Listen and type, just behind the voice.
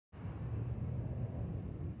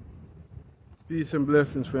Peace and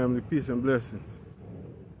blessings, family. Peace and blessings.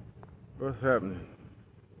 What's happening?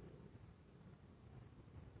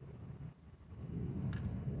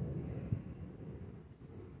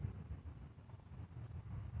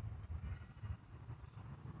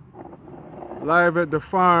 Live at the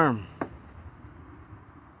farm.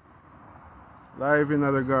 Live in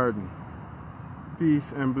the garden.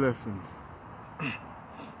 Peace and blessings.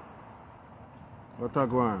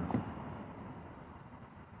 Watagwan.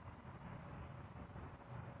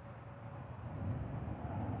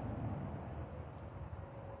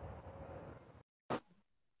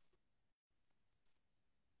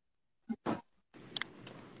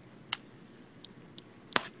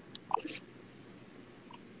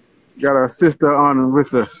 Got our sister on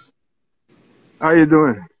with us. How you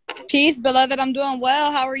doing? Peace, beloved. I'm doing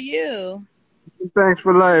well. How are you? Thanks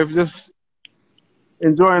for life. Just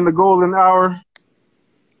enjoying the golden hour,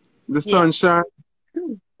 the sunshine.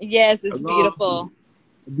 Yes, it's beautiful.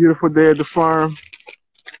 A beautiful day at the farm.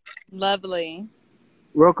 Lovely.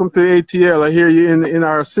 Welcome to ATL. I hear you in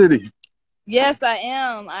our city. Yes, I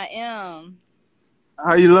am. I am.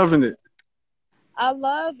 How you loving it? I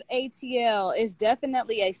love ATL. It's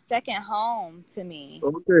definitely a second home to me.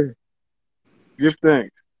 Okay. Give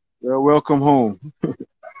thanks. Well, welcome home.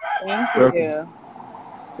 Thank you.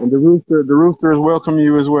 And the roosters welcome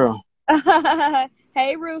you as well.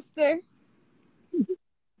 Hey, rooster.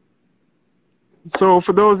 So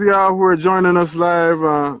for those of y'all who are joining us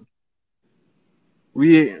live,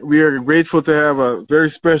 we are grateful to have a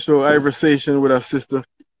very special conversation with our sister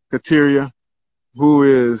Kateria, who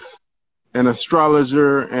is an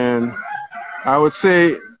astrologer, and I would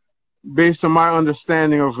say, based on my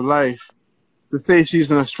understanding of life, to say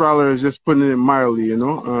she's an astrologer is just putting it mildly, you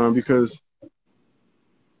know, because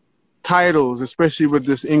titles, especially with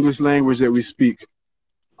this English language that we speak,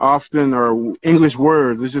 often, or English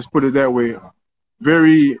words, let's just put it that way,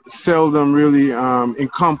 very seldom really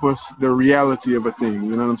encompass the reality of a thing,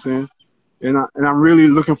 you know what I'm saying? And I'm really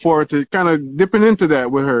looking forward to kind of dipping into that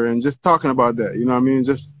with her and just talking about that, you know what I mean?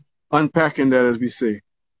 Just unpacking that, as we say.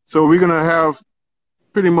 So we're going to have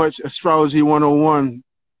pretty much Astrology 101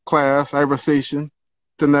 class, conversation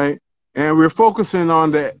tonight. And we're focusing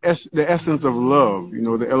on the essence of love, you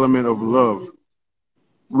know, the element of love,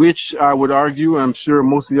 which I would argue, and I'm sure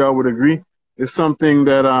most of y'all would agree, is something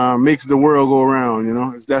that makes the world go around, you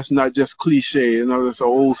know. That's not just cliche, you know, that's an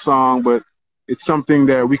old song, but it's something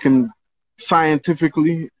that we can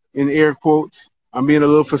scientifically, in air quotes, I'm being a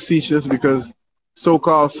little facetious because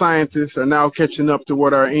so-called scientists are now catching up to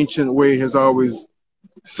what our ancient way has always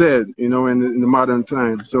said, you know, in the modern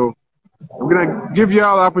time. So I'm going to give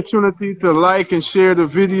y'all opportunity to like and share the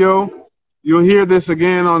video. You'll hear this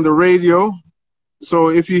again on the radio. So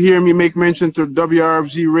if you hear me make mention to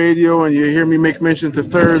WRFG radio and you hear me make mention to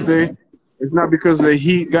Thursday, it's not because the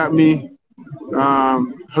heat got me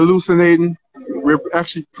hallucinating. We're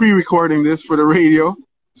actually pre-recording this for the radio.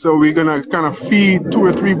 So we're going to kind of feed 2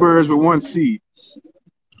 or 3 birds with one seed.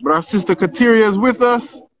 But our sister Kateria is with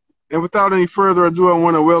us. And without any further ado, I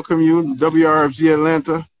want to welcome you, WRFG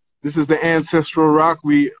Atlanta. This is the Ancestral Rock.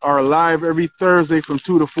 We are live every Thursday from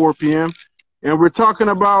 2 to 4 p.m. And we're talking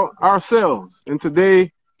about ourselves. And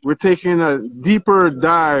today we're taking a deeper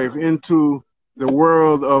dive into the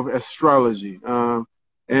world of astrology. And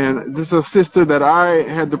this is a sister that I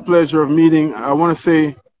had the pleasure of meeting. I want to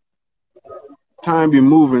say, time be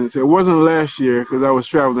moving. So it wasn't last year because I was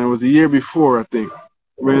traveling. It was the year before, I think.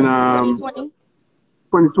 When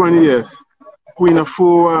 2020, yes. Queen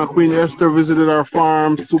Afua, Queen Esther visited our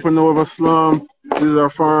farm. Supernova Slum visited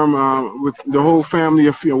our farm with the whole family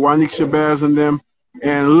of Wanik Shabazz and them.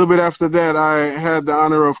 And a little bit after that, I had the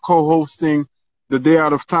honor of co-hosting the Day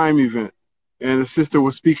Out of Time event. And the sister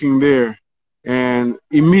was speaking there. And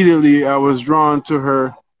immediately I was drawn to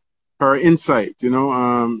her insight, you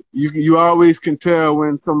know. You always can tell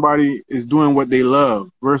when somebody is doing what they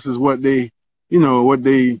love versus what they, you know, what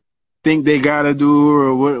they think they gotta do,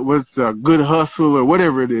 or what's a good hustle, or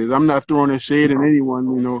whatever it is. I'm not throwing a shade at anyone,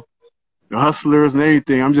 you know, the hustlers and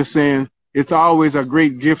everything. I'm just saying it's always a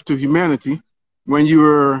great gift to humanity when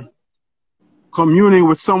you're communing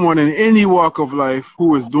with someone in any walk of life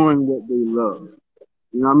who is doing what they love.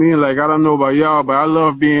 You know what I mean? Like, I don't know about y'all, but I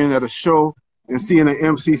love being at a show and seeing an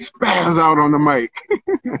MC spaz out on the mic.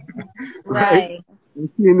 Right? And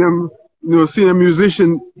seeing them, you know, seeing a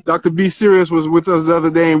musician, Dr. B. Sirius was with us the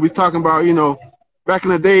other day, and we talking about, you know, back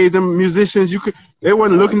in the day, them musicians, they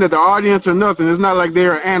wasn't looking at the audience or nothing. It's not like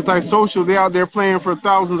they're antisocial. They're out there playing for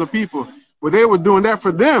thousands of people. But they were doing that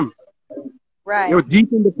for them. Right. They were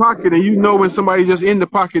deep in the pocket, and you know when somebody just in the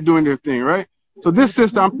pocket doing their thing, right? So this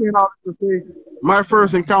sister, I'm saying all this to say, my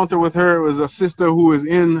first encounter with her was a sister who was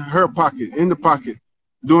in her pocket, in the pocket,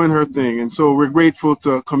 doing her thing. And so we're grateful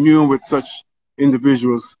to commune with such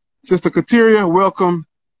individuals. Sister Kateria, welcome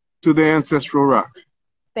to the Ancestral Rock.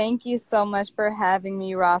 Thank you so much for having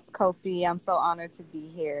me, Ross Kofi. I'm so honored to be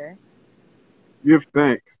here. Give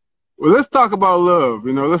thanks. Well, let's talk about love.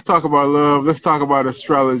 Let's talk about love. Let's talk about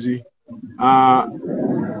astrology.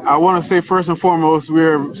 I want to say first and foremost,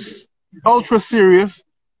 we're ultra serious,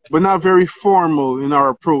 but not very formal in our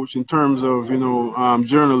approach in terms of,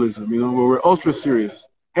 journalism, where we're ultra serious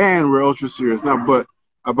not but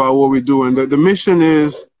about what we do. And the mission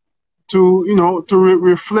is to,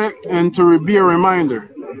 reflect and to be a reminder,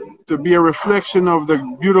 to be a reflection of the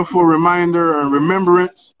beautiful reminder and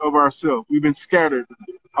remembrance of ourselves. We've been scattered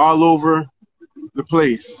all over the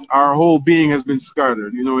place. Our whole being has been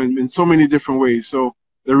scattered, in so many different ways. So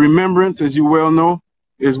the remembrance, as you well know,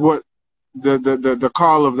 is what the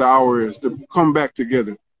call of the hour is, to come back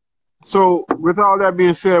together. So with all that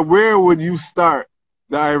being said, where would you start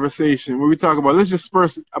the conversation when we talk about, let's just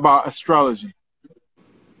first about astrology.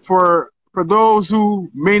 For those who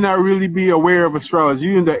may not really be aware of astrology,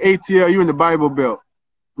 you in the ATL, you in the Bible Belt,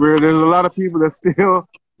 where there's a lot of people that still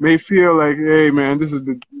may feel like, hey man, this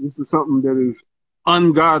is something that is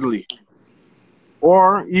ungodly.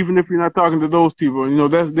 Or even if you're not talking to those people,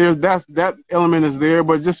 that element is there,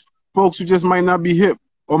 but just folks who just might not be hip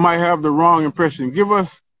or might have the wrong impression. Give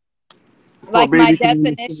us like my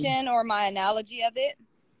definition or my analogy of it.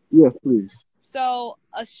 Yes, please. So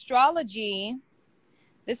astrology,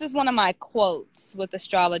 this is one of my quotes with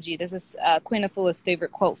astrology. This is Queen Afua's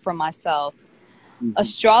favorite quote from myself. Mm-hmm.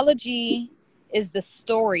 Astrology is the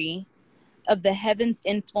story of the heavens'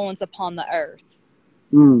 influence upon the earth.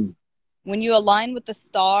 Mm. When you align with the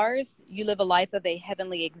stars, you live a life of a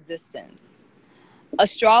heavenly existence.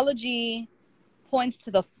 Astrology points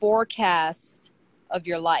to the forecast of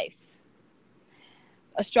your life.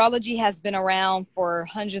 Astrology has been around for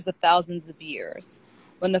hundreds of thousands of years.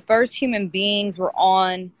 When the first human beings were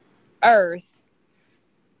on Earth,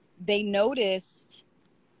 they noticed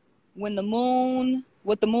what the moon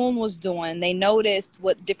was doing. They noticed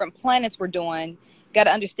what different planets were doing. Got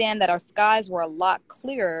to understand that our skies were a lot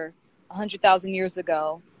clearer 100,000 years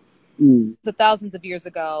ago, to thousands of years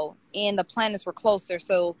ago, and the planets were closer.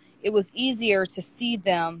 So it was easier to see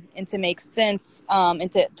them and to make sense,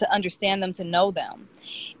 and to understand them, to know them.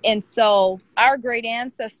 And so our great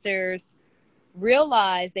ancestors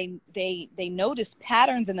realized they noticed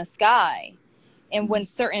patterns in the sky, and when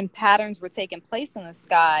certain patterns were taking place in the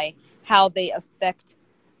sky, how they affect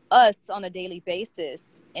us on a daily basis,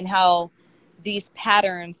 and how these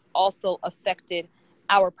patterns also affected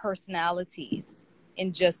our personalities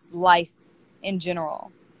in just life in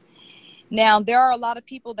general. Now, there are a lot of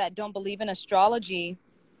people that don't believe in astrology.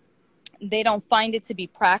 They don't find it to be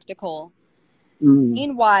practical.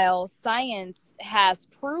 Meanwhile, science has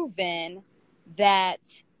proven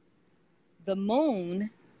that the moon,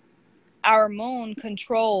 our moon,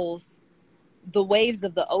 controls the waves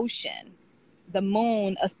of the ocean. The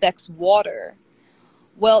moon affects water.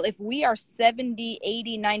 Well, if we are 70,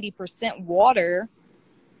 80, 90% water,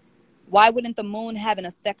 why wouldn't the moon have an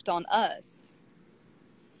effect on us?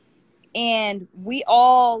 And we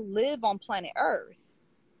all live on planet Earth.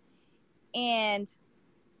 And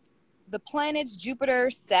the planets,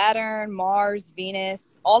 Jupiter, Saturn, Mars,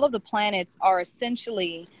 Venus, all of the planets are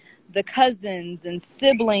essentially the cousins and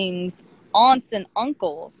siblings, aunts and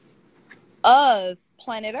uncles of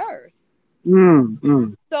planet Earth.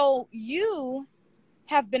 So you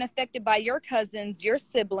have been affected by your cousins, your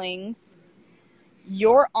siblings,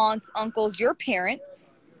 your aunts, uncles, your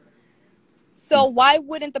parents. So why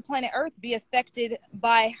wouldn't the planet Earth be affected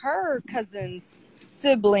by her cousins,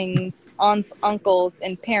 siblings, aunts, uncles,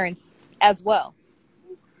 and parents as well?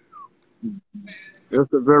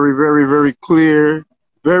 That's a very, very, very clear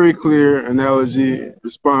analogy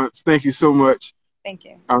response. Thank you so much. Thank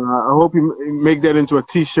you. I hope you make that into a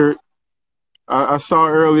T-shirt. I saw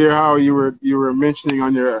earlier how you were mentioning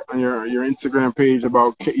on your Instagram page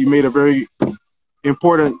about, you made a very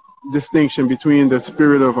important distinction between the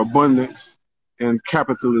spirit of abundance and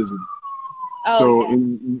capitalism. Oh, so yes.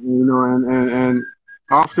 And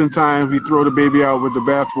oftentimes we throw the baby out with the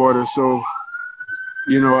bathwater. So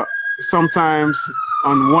sometimes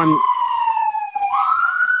on one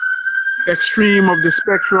extreme of the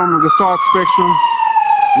spectrum, of the thought spectrum,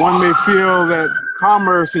 one may feel that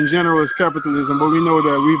commerce in general is capitalism, but we know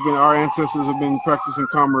that our ancestors have been practicing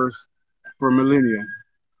commerce for millennia.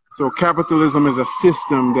 So capitalism is a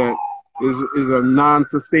system that is a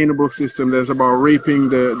non-sustainable system that's about raping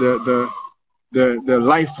the the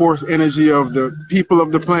life force energy of the people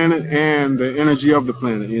of the planet and the energy of the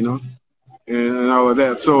planet, you know, and all of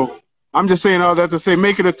that. So I'm just saying all that to say,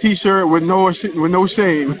 make it a T-shirt with no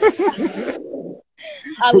shame.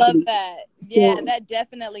 I love that. Yeah, So, that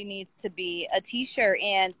definitely needs to be a T-shirt.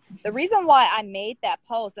 And the reason why I made that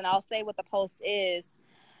post, and I'll say what the post is.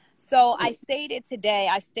 So I stated today,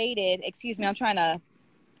 excuse me, I'm trying to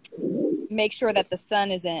make sure that the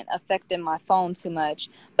sun isn't affecting my phone too much.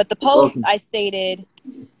 But the post okay. I stated,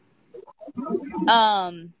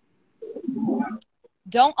 don't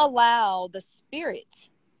allow the spirit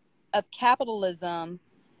of capitalism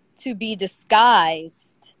to be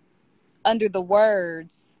disguised under the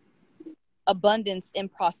words abundance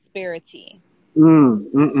and prosperity.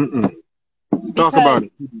 Mm, mm, mm, mm. Talk about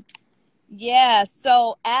it. Because, yeah,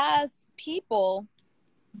 so as people,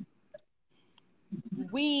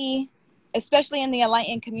 we, especially in the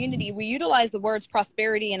enlightened community, we utilize the words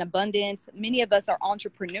prosperity and abundance. Many of us are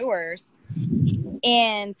entrepreneurs,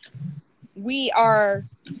 and we are,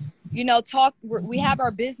 you know, we have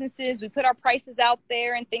our businesses, we put our prices out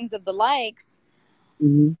there and things of the likes.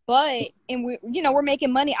 Mm-hmm. But, and we, you know, we're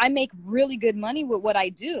making money. I make really good money with what I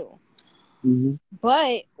do. Mm-hmm.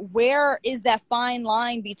 But where is that fine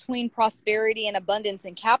line between prosperity and abundance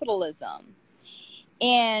and capitalism?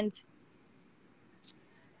 And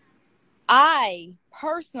I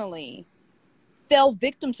personally fell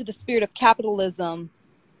victim to the spirit of capitalism,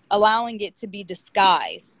 allowing it to be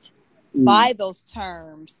disguised Mm-hmm. by those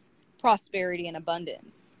terms, prosperity and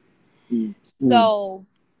abundance. Mm-hmm. So,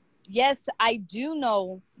 yes, I do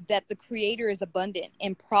know that the Creator is abundant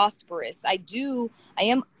and prosperous. I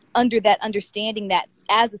am under that understanding that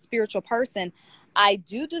as a spiritual person, I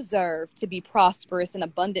do deserve to be prosperous and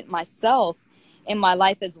abundant myself in my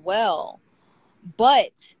life as well.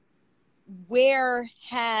 But where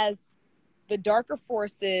has the darker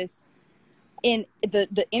forces, in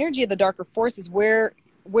the energy of the darker forces, where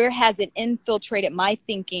has it infiltrated my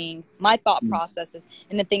thinking, my thought processes,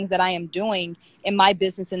 and the things that I am doing in my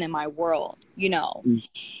business and in my world, you know? Mm-hmm.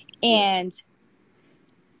 And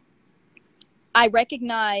I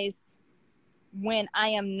recognize when I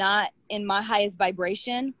am not in my highest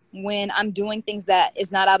vibration, when I'm doing things that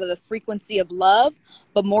is not out of the frequency of love,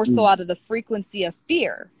 but more so out of the frequency of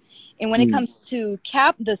fear. And when it comes to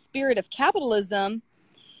the spirit of capitalism,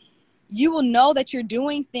 you will know that you're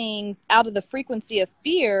doing things out of the frequency of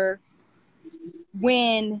fear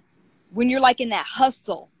when you're like in that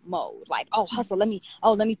hustle mode, like, oh, hustle, let me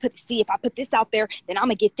see if I put this out there, then I'm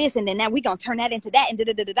gonna get this, and then now we gonna turn that into that,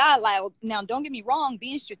 and da. Like, now don't get me wrong,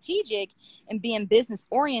 being strategic and being business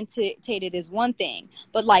oriented is one thing,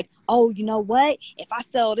 but like, oh, you know what, if I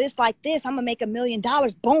sell this like this, I'm gonna make $1 million,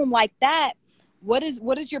 boom, like that. What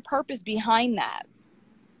is your purpose behind that?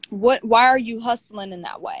 Why are you hustling in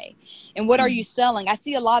that way? And what are you selling? I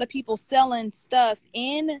see a lot of people selling stuff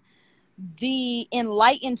in the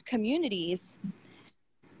enlightened communities,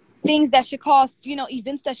 things that should cost, you know,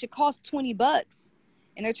 events that should cost $20,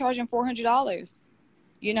 and they're charging $400,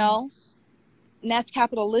 you know? And that's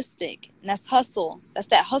capitalistic, and that's hustle. That's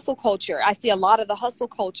that hustle culture. I see a lot of the hustle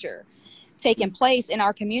culture taking place in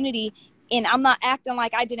our community. And I'm not acting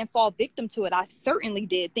like I didn't fall victim to it. I certainly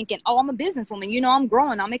did, thinking, oh, I'm a businesswoman. You know, I'm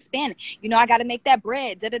growing, I'm expanding. You know, I got to make that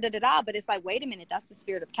bread, da. But it's like, wait a minute, that's the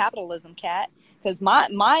spirit of capitalism, Kat. Because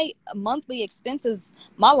my monthly expenses,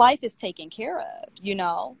 my life is taken care of, you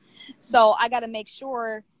know. So I got to make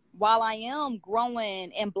sure while I am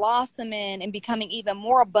growing and blossoming and becoming even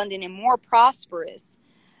more abundant and more prosperous,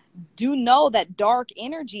 do know that dark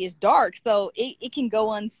energy is dark. So it can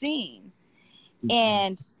go unseen.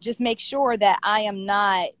 And just make sure that I am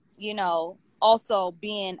not, you know, also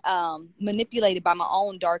being manipulated by my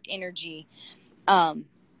own dark energy and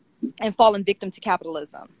falling victim to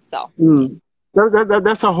capitalism. So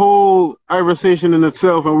That's a whole conversation in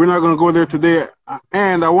itself, and we're not going to go there today.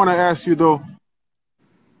 And I want to ask you, though,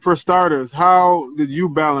 for starters, how did you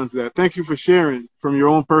balance that? Thank you for sharing from your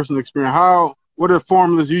own personal experience. What are the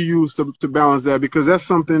formulas you use to balance that? Because that's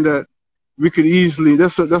something that we could easily,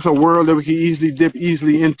 that's a world that we could easily dip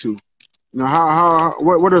easily into. You know,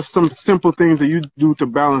 what are some simple things that you do to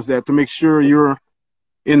balance that, to make sure you're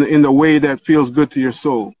in the way that feels good to your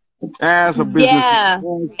soul as a business, yeah,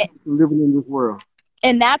 living in this world?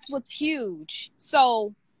 and that's what's huge.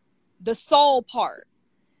 So the soul part.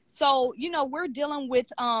 So, you know, we're dealing with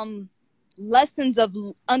lessons of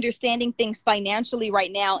understanding things financially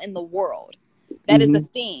right now in the world. That is the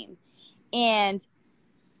theme. And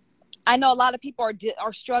I know a lot of people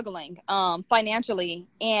are struggling financially,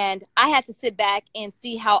 and I had to sit back and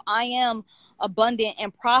see how I am abundant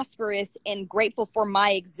and prosperous and grateful for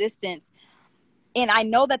my existence And I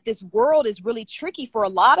know that this world is really tricky for a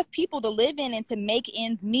lot of people to live in and to make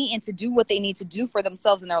ends meet and to do what they need to do for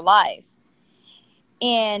themselves in their life.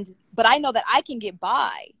 But I know that I can get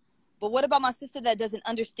by. But what about my sister that doesn't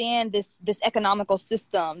understand this economical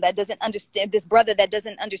system, that doesn't understand, this brother that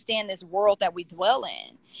doesn't understand this world that we dwell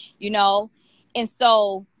in, you know? And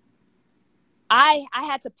so I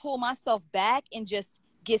had to pull myself back and just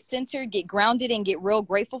get centered, get grounded, and get real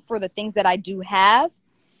grateful for the things that I do have.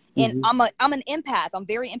 And I'm an empath. I'm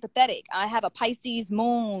very empathetic. I have a Pisces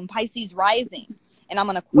moon, Pisces rising, and I'm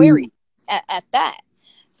an Aquarius at that.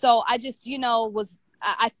 So I just, you know,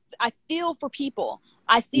 I feel for people.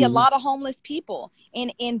 I see a lot of homeless people,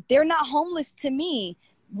 and they're not homeless to me.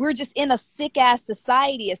 We're just in a sick ass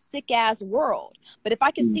society, a sick ass world. But if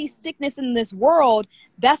I can see sickness in this world,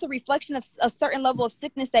 that's a reflection of a certain level of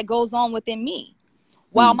sickness that goes on within me.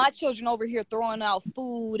 While my children over here throwing out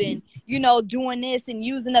food and, you know, doing this and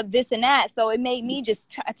using up this and that. So it made me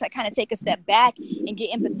just kind of take a step back and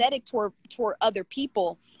get empathetic toward other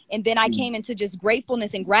people. And then I came into just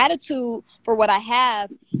gratefulness and gratitude for what I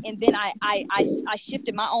have. And then I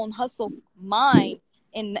shifted my own hustle mind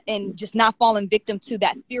and just not falling victim to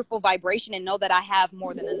that fearful vibration and know that I have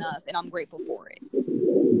more than enough. And I'm grateful for it.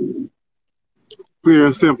 Clear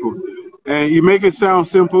and simple. And you make it sound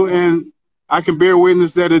simple, and I can bear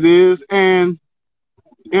witness that it is. And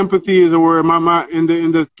empathy is a word. In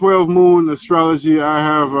the 12 moon astrology, I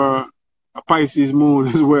have a Pisces moon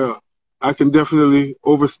as well. I can definitely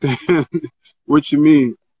understand what you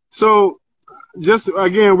mean. So just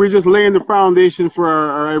again, we're just laying the foundation for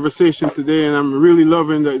our conversation today, and I'm really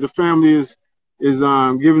loving the family is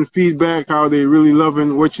giving feedback, how they really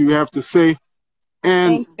loving what you have to say.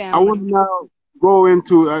 And Thanks, family. I want to now go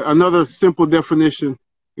into another simple definition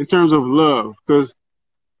in terms of love, because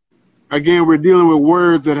again, we're dealing with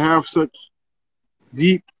words that have such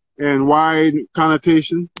deep and wide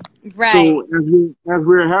connotation. Right. So as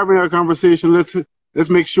we're having our conversation, let's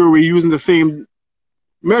make sure we're using the same,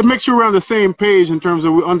 make sure we're on the same page in terms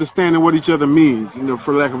of understanding what each other means, you know,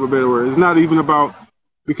 for lack of a better word. It's not even about,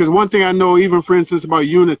 because one thing I know, even for instance, about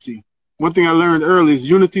unity, one thing I learned early is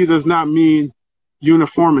unity does not mean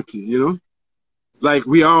uniformity, you know, like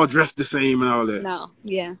we all dress the same and all that. No,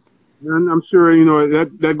 yeah. And I'm sure, you know,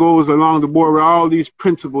 that goes along the board with all these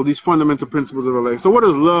principles, these fundamental principles of our life. So what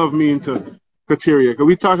does love mean to Kateria? Because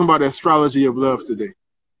we're talking about the astrology of love today.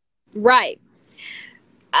 Right.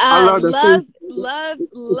 I love that love.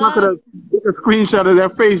 Take a screenshot of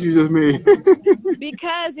that face you just made.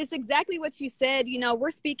 Because it's exactly what you said. You know,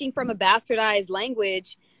 we're speaking from a bastardized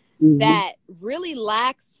language that really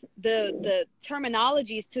lacks the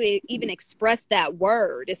terminologies to even express that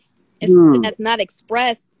word. It's that's not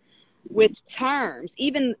expressed with terms.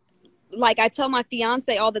 Even like I tell my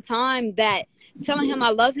fiance all the time that telling him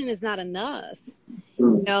I love him is not enough.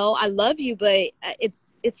 You know, I love you, but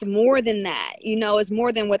it's more than that. You know, it's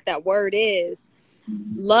more than what that word is.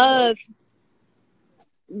 Love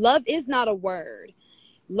is not a word.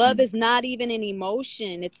 Love is not even an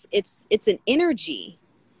emotion. It's an energy.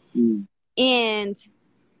 And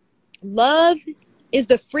love is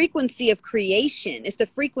the frequency of creation. It's the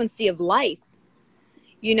frequency of life,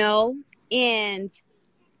 you know, and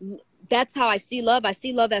that's how I see love. I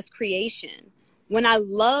see love as creation. When I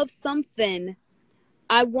love something,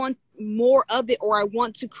 I want more of it, or I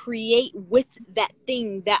want to create with that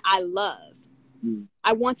thing that I love.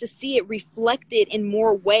 I want to see it reflected in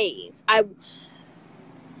more ways.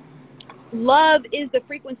 Love is the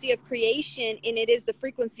frequency of creation, and it is the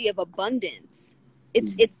frequency of abundance.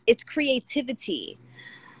 It's creativity.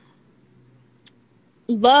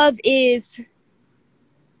 Love is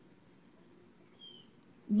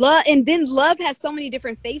love, and then love has so many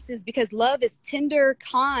different faces because love is tender,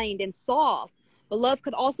 kind, and soft. But love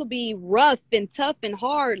could also be rough and tough and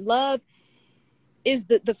hard. Love is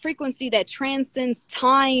the frequency that transcends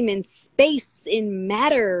time and space and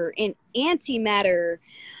matter and antimatter.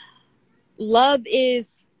 Love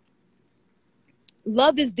is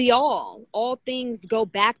the all. All things go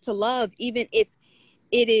back to love, even if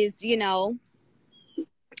it is, you know,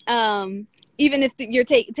 even if you're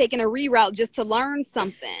taking a reroute just to learn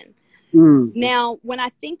something. Now, when I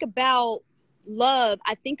think about love,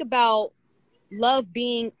 I think about love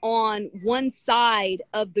being on one side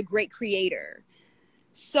of the great creator.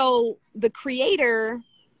 So the creator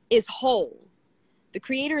is whole. The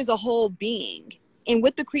creator is a whole being. And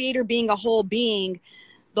with the creator being a whole being,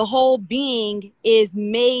 the whole being is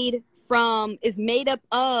made up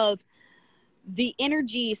of the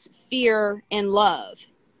energies fear and love.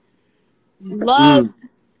 Love,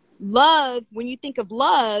 when you think of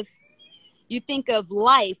love, you think of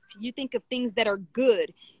life, you think of things that are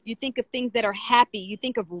good, You think of things that are happy. You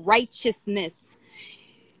think of righteousness.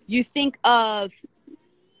 You think of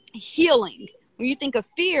healing. When you think of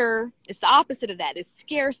fear, it's the opposite of that. It's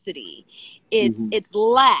scarcity. It's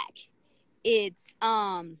lack. It's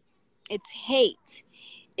hate.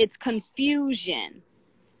 It's confusion.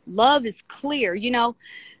 Love is clear, you know.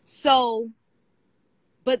 So,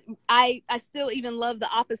 but I still even love the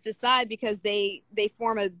opposite side, because they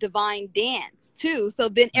form a divine dance too. So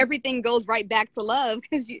then everything goes right back to love,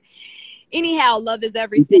 because anyhow, love is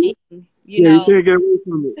everything. You know, you can't get away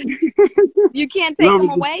from it. you can't take them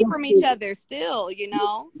away from each other still, you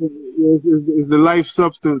know. It's the life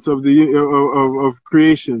substance of the of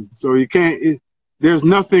creation. So you can't. There's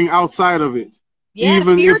nothing outside of it. Yeah,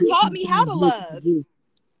 even fear if taught me how to love.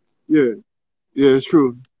 Yeah, it's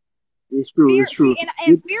true. It's true. Fear, It's true.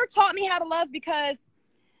 and fear taught me how to love, because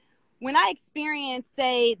when I experience,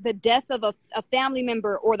 say, the death of a family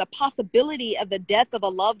member, or the possibility of the death of a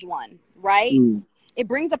loved one, right? It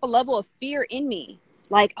brings up a level of fear in me.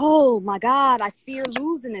 Like, oh my God, I fear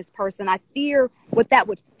losing this person. I fear what that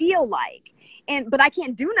would feel like. But I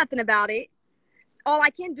can't do nothing about it. All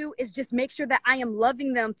I can do is just make sure that I am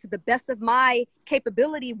loving them to the best of my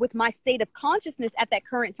capability with my state of consciousness at that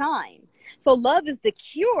current time. So love is the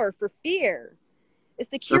cure for fear.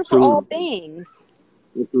 It's the cure for all things.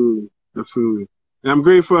 Absolutely. Absolutely. And I'm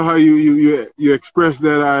grateful how you express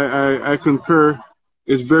that. I concur.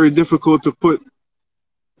 It's very difficult to put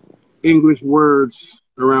English words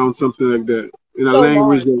around something like that in a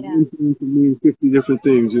language that can mean 50 different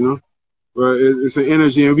things, you know. But it's an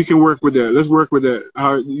energy, and we can work with that. Let's work with that.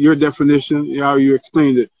 How your definition, how you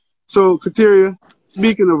explained it. So, Kateria,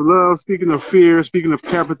 speaking of love, speaking of fear, speaking of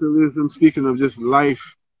capitalism, speaking of just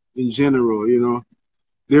life in general, you know,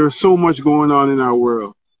 there is so much going on in our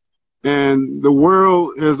world. And the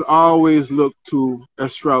world has always looked to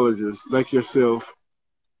astrologers like yourself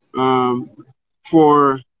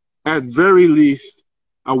for, at very least,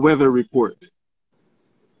 a weather report.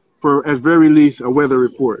 For, at very least, a weather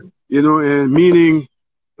report. You know, and meaning,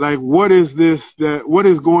 like, what is this, what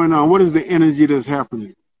is going on? What is the energy that's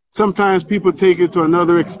happening? Sometimes people take it to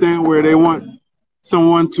another extent where they want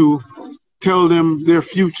someone to tell them their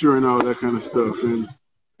future and all that kind of stuff. And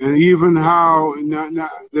even how,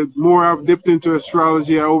 the more I've dipped into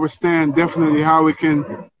astrology, I understand definitely how it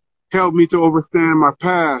can help me to understand my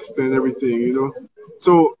past and everything, you know.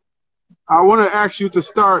 So I want to ask you to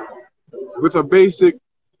start with a basic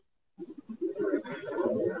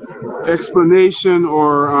explanation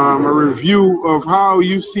or a review of how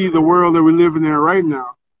you see the world that we're living in right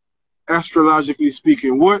now, astrologically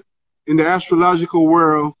speaking. What in the astrological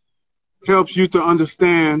world helps you to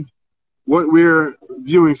understand what we're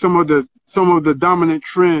viewing, some of the dominant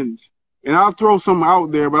trends? And I'll throw some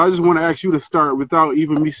out there, but I just want to ask you to start without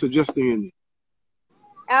even me suggesting any.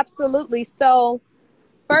 Absolutely. So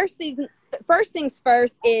first things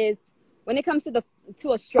first is, when it comes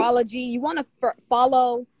to astrology, you want to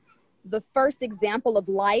follow the first example of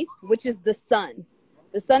life, which is the sun.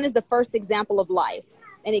 The sun is the first example of life,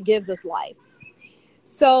 and it gives us life.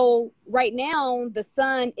 So right now, the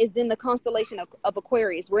sun is in the constellation of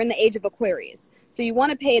Aquarius. We're in the age of Aquarius. So you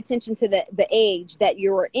want to pay attention to the age that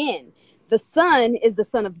you're in. The sun is the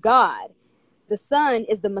son of God. The sun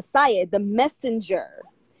is the Messiah, the messenger.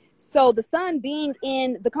 So the sun being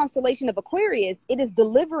in the constellation of Aquarius, it is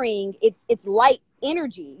delivering its light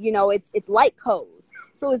energy, you know, it's light codes.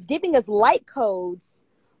 So it's giving us light codes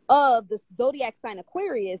of the zodiac sign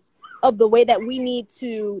Aquarius, of the way that we need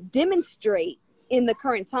to demonstrate in the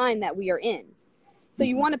current time that we are in. So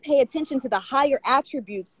you want to pay attention to the higher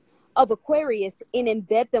attributes of Aquarius and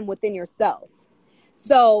embed them within yourself.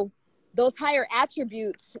 So those higher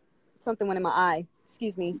attributes, something went in my eye,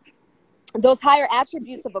 excuse me. Those higher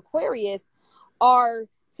attributes of Aquarius are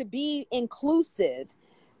to be inclusive,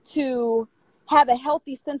 to have a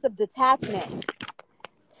healthy sense of detachment,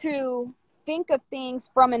 to think of things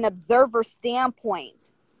from an observer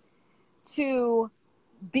standpoint, to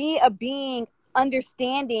be a being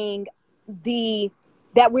understanding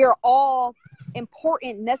that we're all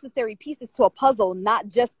important, necessary pieces to a puzzle, not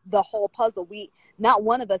just the whole puzzle. Not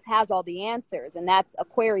one of us has all the answers, and that's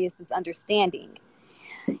Aquarius's understanding.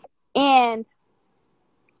 And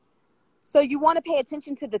so you want to pay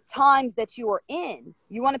attention to the times that you are in.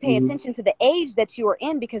 You want to pay attention to the age that you are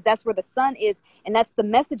in, because that's where the sun is, and that's the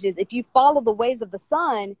messages. If you follow the ways of the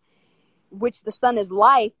sun, which the sun is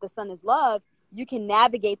life, the sun is love, you can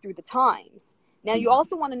navigate through the times. Now, you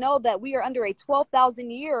also want to know that we are under a 12,000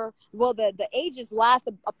 year, well, the ages last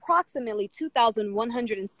approximately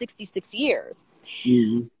 2,166 years.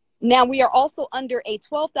 Now, we are also under a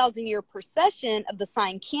 12,000 year precession of the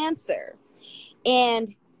sign Cancer.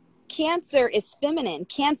 And Cancer is feminine.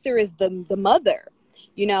 Cancer is the mother,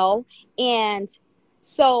 you know, and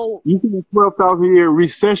so You think 12,000 year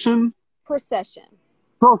recession? procession.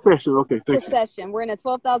 Procession. Okay, thank you. Procession. We're in a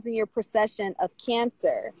 12,000 year procession of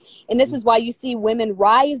Cancer. And this is why you see women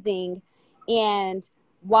rising, and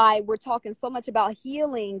why we're talking so much about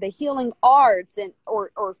healing, the healing arts, and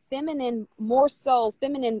or feminine, more so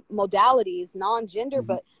feminine modalities, non-gender,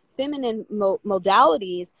 but feminine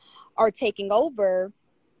modalities are taking over.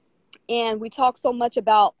 And we talk so much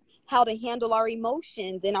about how to handle our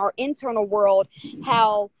emotions in our internal world,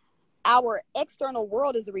 how our external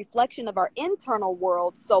world is a reflection of our internal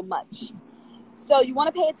world so much. So you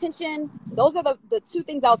want to pay attention. Those are the two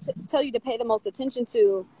things I'll tell you to pay the most attention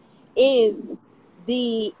to, is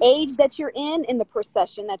the age that you're in and the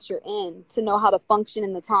procession that you're in, to know how to function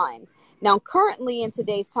in the times. Now, currently in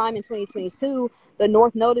today's time in 2022, the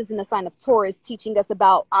North Node is in the sign of Taurus, teaching us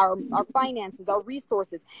about our finances, our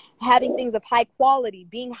resources, having things of high quality,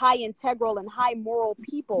 being high integral and high moral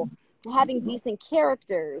people, having decent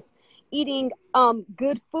characters, eating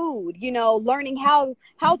good food, you know, learning how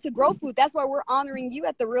to grow food. That's why we're honoring you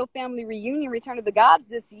at the Real Family Reunion, Return of the Gods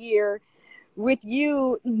this year, with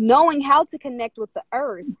you knowing how to connect with the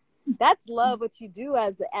earth. That's love, what you do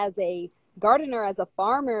as a gardener, as a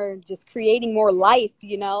farmer, just creating more life,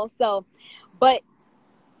 you know. So, but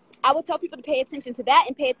I would tell people to pay attention to that,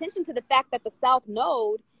 and pay attention to the fact that the South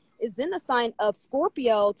Node is in the sign of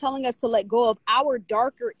Scorpio, telling us to let go of our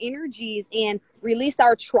darker energies and release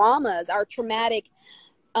our traumas, our traumatic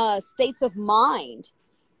states of mind,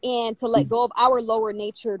 and to let go of our lower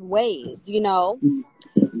natured ways, you know.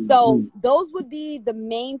 So those would be the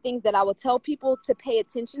main things that I would tell people to pay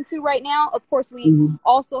attention to right now. Of course, we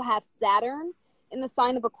also have Saturn in the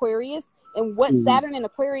sign of Aquarius. And what Saturn in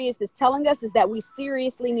Aquarius is telling us is that we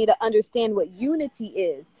seriously need to understand what unity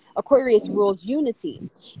is. Aquarius rules unity.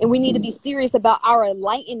 And we need to be serious about our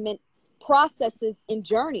enlightenment processes and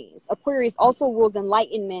journeys. Aquarius also rules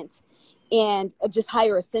enlightenment and just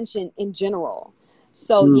higher ascension in general.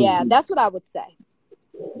 So, yeah, that's what I would say.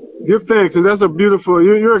 Give thanks, and that's a beautiful.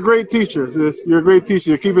 You're a great teacher, sis. You're a great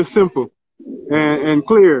teacher. Keep it simple and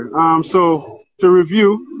clear. So to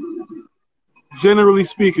review, generally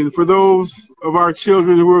speaking, for those of our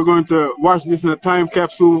children who are going to watch this in a time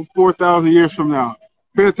capsule 4,000 years from now,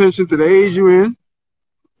 pay attention to the age you're in.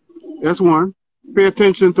 That's one. Pay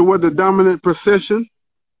attention to what the dominant procession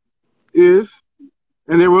is.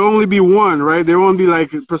 And there will only be one, right? There won't be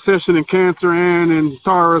like procession in Cancer and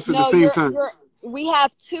Taurus at the same time. We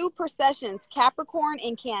have two processions, Capricorn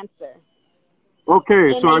and Cancer. Okay,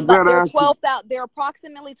 and so they're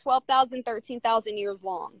approximately 12,000, 13,000 years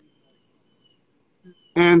long.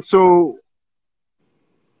 And so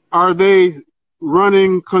are they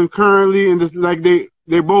running concurrently, and like they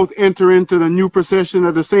both enter into the new procession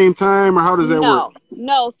at the same time, or how does that work?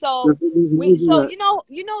 No. So you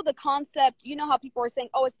know the concept, you know how people are saying,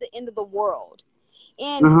 oh, it's the end of the world.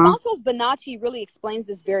 And Santos Bonacci really explains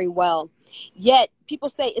this very well. Yet people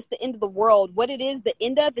say it's the end of the world. What it is, the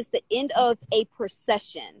end of, is the end of a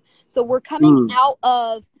procession. So we're coming out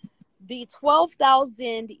of the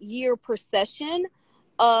 12,000 year procession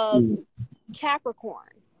of Capricorn.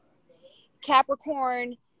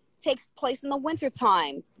 Capricorn takes place in the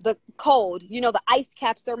wintertime, the cold, you know, the ice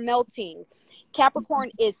caps are melting. Capricorn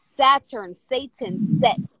is Saturn, Satan,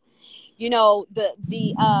 Set. You know,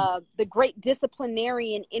 the great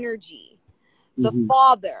disciplinarian energy, the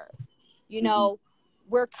father, you know,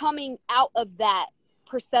 we're coming out of that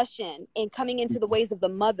procession and coming into the ways of the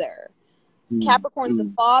mother. Capricorn's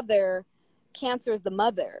the father, Cancer is the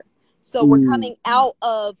mother. So we're coming out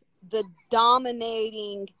of the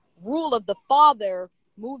dominating rule of the father,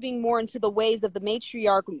 moving more into the ways of the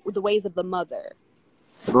matriarch, the ways of the mother.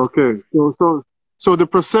 Okay. So the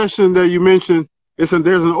procession that you mentioned,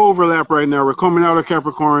 there's an overlap right now. We're coming out of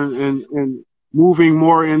Capricorn and moving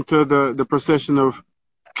more into the procession of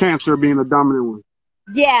Cancer being the dominant one.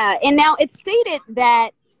 Yeah, and now it's stated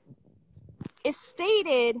that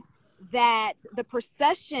the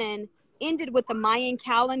procession ended with the Mayan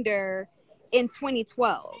calendar in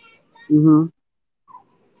 2012.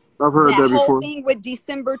 I've heard that before. That whole thing with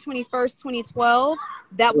December 21st, 2012,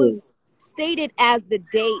 that was stated as the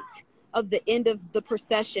date of the end of the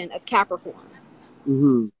procession of Capricorn.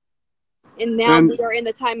 And now we are in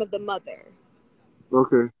the time of the mother.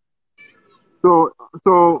 Okay. So,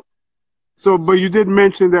 but you did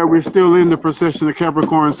mention that we're still in the procession of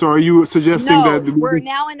Capricorn. So are you suggesting that we're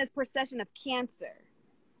now in this procession of Cancer?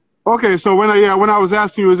 Okay. So when I was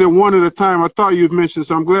asking you, is it one at a time? I thought you'd mentioned.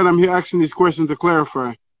 So I'm glad I'm here asking these questions to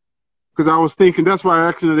clarify. Because I was thinking, that's why I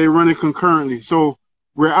asked, are they running concurrently? So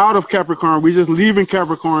we're out of Capricorn. We're just leaving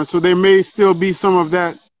Capricorn. So there may still be some of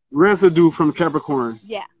that residue from Capricorn.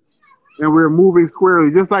 Yeah. And we're moving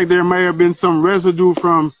squarely, just like there may have been some residue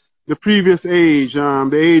from the previous age,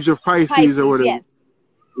 the age of Pisces or whatever. Yes.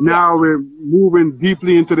 Now we're moving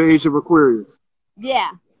deeply into the age of Aquarius.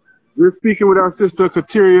 Yeah. We're speaking with our sister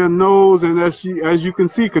Kateria Knows, and as you can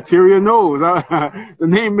see, Kateria Knows. The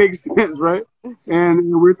name makes sense, right?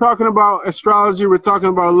 And we're talking about astrology, we're talking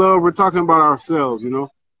about love, we're talking about ourselves, in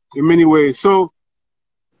many ways. So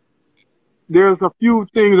there's a few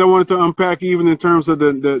things I wanted to unpack, even in terms of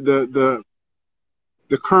the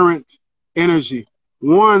current energy.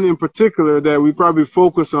 One in particular that we probably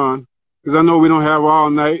focus on, because I know we don't have all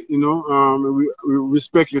night, and we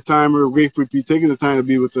respect your time. We're grateful for you taking the time to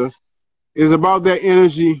be with us. Is about that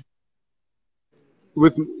energy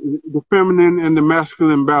with the feminine and the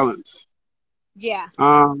masculine balance. Yeah.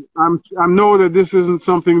 I know that this isn't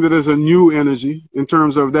something that is a new energy in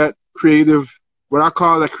terms of that creative, what I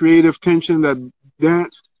call that creative tension, that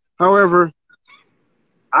dance. However,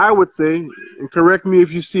 I would say, and correct me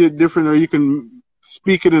if you see it different, or you can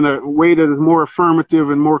speak it in a way that is more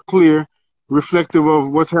affirmative and more clear, reflective of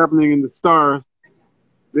what's happening in the stars.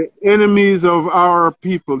 The enemies of our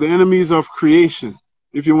people, the enemies of creation,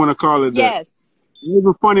 if you want to call it that. Yes. It's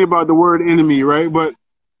even funny about the word enemy, right? But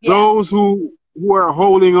those who are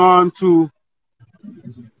holding on to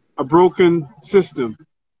a broken system,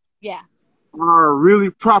 are really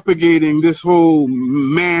propagating this whole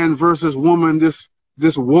man versus woman, this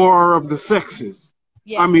war of the sexes.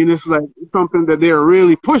 I mean, it's like something that they're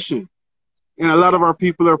really pushing, and a lot of our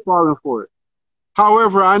people are falling for it.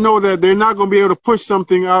 However, I know that they're not going to be able to push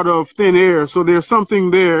something out of thin air, so there's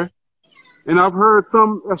something there. And I've heard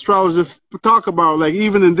some astrologists talk about, like,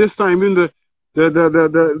 even in this time, in this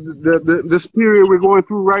period we're going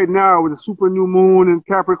through right now with the super new moon and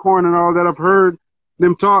Capricorn and all that, I've heard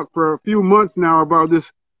them talk for a few months now about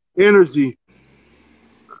this energy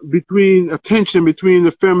between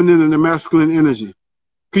the feminine and the masculine energy.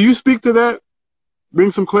 Can you speak to that?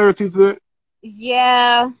 Bring some clarity to that?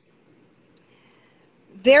 Yeah.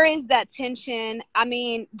 There is that tension. I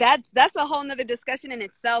mean, that's a whole nother discussion in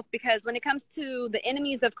itself, because when it comes to the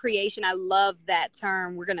enemies of creation, I love that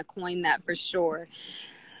term. We're going to coin that for sure.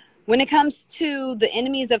 When it comes to the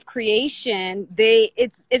enemies of creation,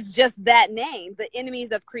 it's just that name, the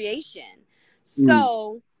enemies of creation.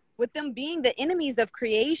 So with them being the enemies of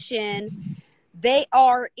creation, they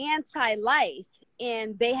are anti-life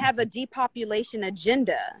and they have a depopulation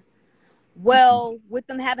agenda. Well, with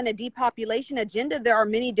them having a depopulation agenda, there are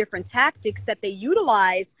many different tactics that they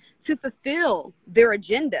utilize to fulfill their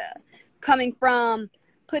agenda, coming from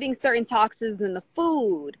putting certain toxins in the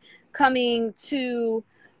food, coming to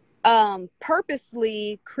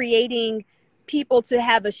purposely creating people to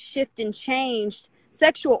have a shift and changed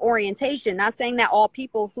sexual orientation. Not saying that all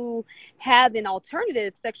people who have an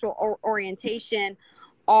alternative sexual orientation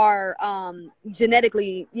are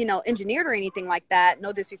genetically, engineered or anything like that.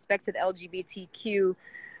 No disrespect to the LGBTQ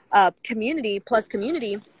community,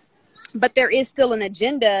 but there is still an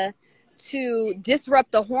agenda to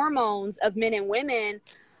disrupt the hormones of men and women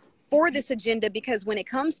for this agenda, because when it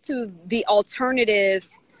comes to the alternative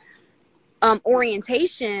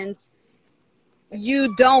orientations,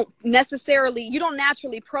 you don't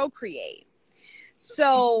naturally procreate.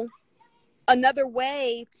 So another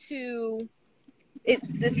way to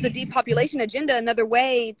this is the depopulation agenda. Another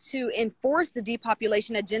way to enforce the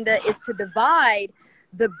depopulation agenda is to divide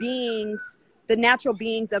the natural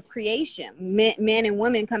beings of creation. Men and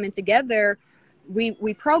women coming together,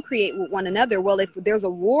 we procreate with one another. Well, if there's a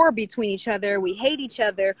war between each other, we hate each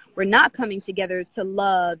other, we're not coming together to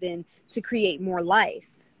love and to create more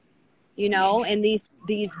life, and these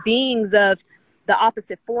beings of the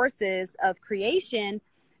opposite forces of creation,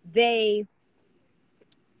 they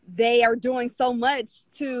are doing so much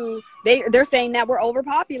they're saying that we're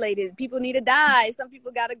overpopulated. People need to die. Some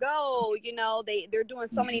people got to go. They're doing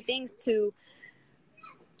so many things to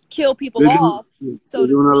kill people off, so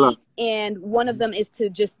to speak. And one of them is to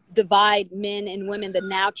just divide men and women, the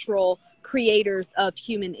natural creators of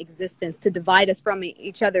human existence, to divide us from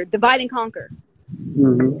each other, divide and conquer.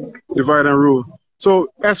 Divide and rule.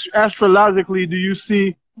 So astrologically, do you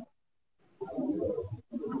see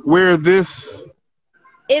where this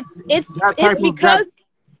it's because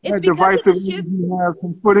of the shift.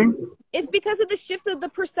 It's because of the shift of the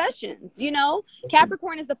processions.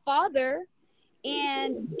 Capricorn is the father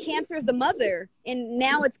and Cancer is the mother, and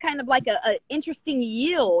now it's kind of like a interesting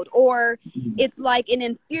yield, or it's like an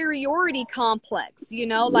inferiority complex,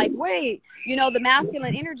 like, wait, the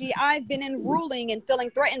masculine energy, I've been in ruling and feeling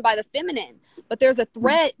threatened by the feminine, but there's a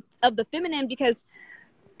threat of the feminine because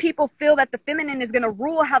people feel that the feminine is going to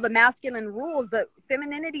rule how the masculine rules, but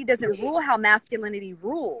femininity doesn't rule how masculinity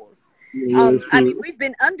rules. Yeah, I mean, we've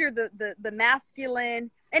been under the masculine,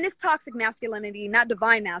 and it's toxic masculinity, not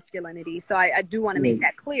divine masculinity. So I do want to make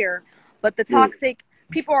that clear. But the toxic,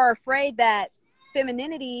 people are afraid that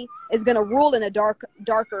femininity is going to rule in a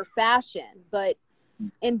darker fashion. But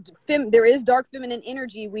there is dark feminine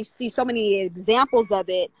energy. We see so many examples of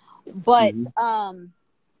it. But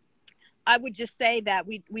I would just say that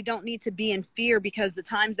we don't need to be in fear, because the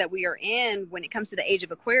times that we are in when it comes to the age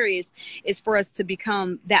of Aquarius is for us to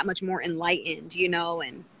become that much more enlightened, you know,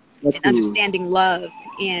 and understanding love.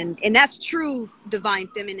 And that's true divine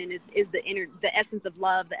feminine is the essence of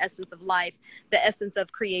love, the essence of life, the essence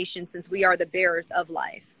of creation, since we are the bearers of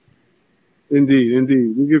life. Indeed,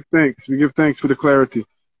 indeed. We give thanks. We give thanks for the clarity.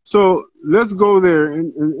 So let's go there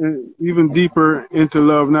and even deeper into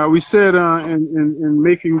love. Now, we said in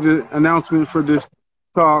making the announcement for this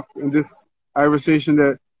talk and this conversation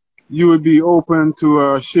that you would be open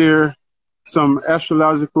to share some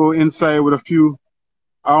astrological insight with a few,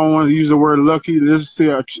 I don't want to use the word lucky, let's say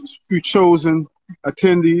a few chosen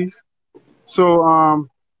attendees. So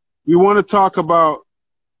we want to talk about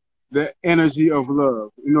the energy of love,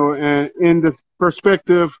 you know, and in the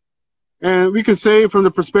perspective, and we can say from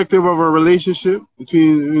the perspective of a relationship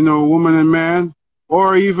between, you know, woman and man,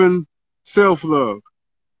 or even self-love.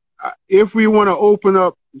 If we want to open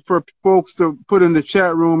up for folks to put in the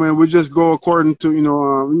chat room, and we just go according to, you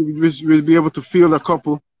know, we'll be able to field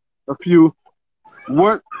a few.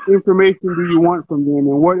 What information do you want from them,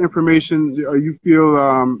 and what information you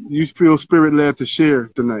feel spirit-led to share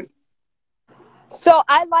tonight? So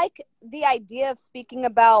I like the idea of speaking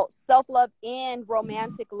about self-love and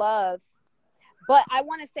romantic love. But I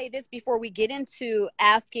want to say this before we get into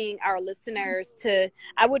asking our listeners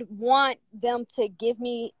I would want them to give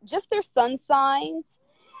me just their sun signs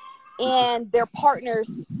and their partner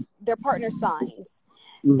signs.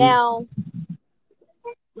 Now,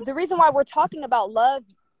 the reason why we're talking about love,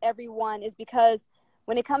 everyone, is because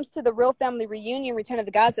when it comes to the Real Family Reunion, Return of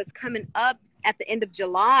the Gods, that's coming up at the end of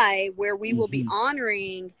July, where we will be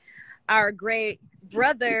honoring our great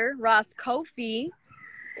brother, Ross Kofi,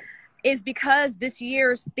 is because this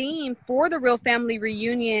year's theme for the Real Family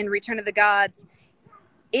Reunion, Return of the Gods,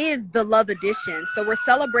 is the love edition. So we're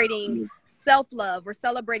celebrating self-love. We're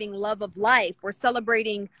celebrating love of life. We're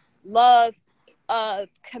celebrating love of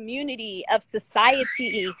community, of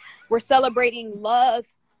society. We're celebrating love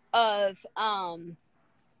of,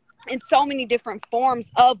 in so many different forms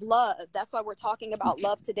of love. That's why we're talking about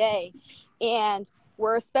love today. And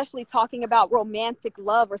we're especially talking about romantic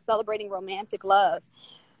love. We're celebrating romantic love.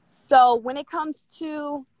 So when it comes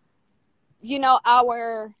to, you know,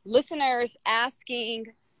 our listeners asking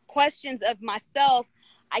questions of myself,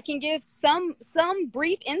 I can give some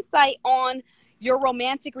brief insight on your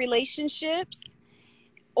romantic relationships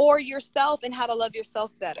or yourself, and how to love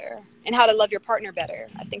yourself better and how to love your partner better.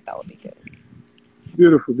 I think that would be good.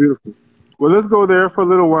 Beautiful, beautiful. Well, let's go there for a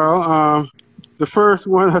little while. The first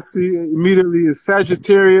one I see immediately is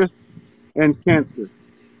Sagittarius and Cancer.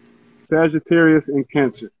 Sagittarius and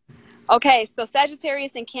Cancer. Okay, so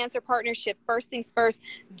Sagittarius and Cancer partnership, first things first,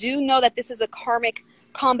 do know that this is a karmic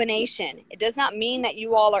combination. It does not mean that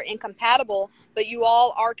you all are incompatible, but you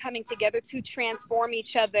all are coming together to transform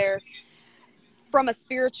each other from a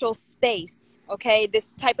spiritual space. Okay, this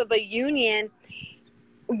type of a union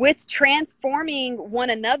with transforming one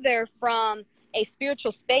another from a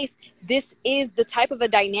spiritual space, this is the type of a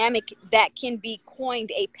dynamic that can be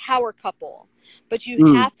coined a power couple. But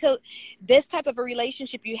you have to, this type of a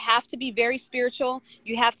relationship, you have to be very spiritual.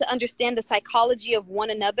 You have to understand the psychology of one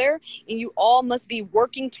another, and you all must be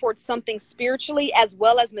working towards something spiritually as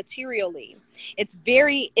well as materially.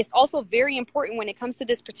 It's also very important when it comes to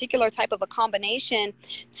this particular type of a combination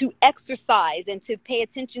to exercise and to pay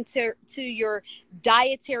attention to your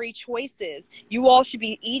dietary choices. You all should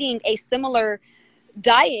be eating a similar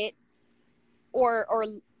diet or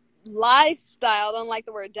lifestyle. I don't like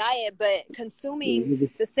the word diet, but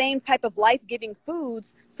consuming the same type of life-giving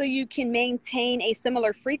foods so you can maintain a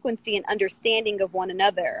similar frequency and understanding of one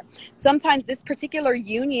another. Sometimes this particular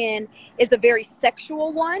union is a very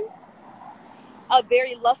sexual one, a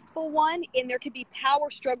very lustful one, and there could be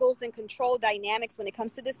power struggles and control dynamics when it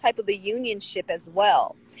comes to this type of a unionship as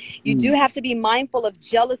well. You do have to be mindful of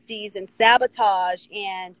jealousies and sabotage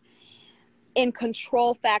and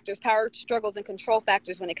control factors, power struggles and control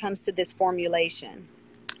factors when it comes to this formulation.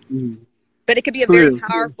 But it could be a very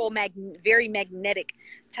powerful, very magnetic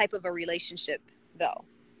type of a relationship, though.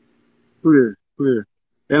 Clear.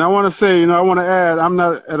 And I want to say, I want to add, I'm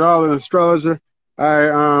not at all an astrologer. I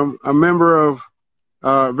am a member of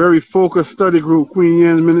very focused study group, Queen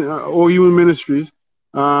Yen OU Ministries,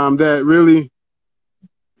 that really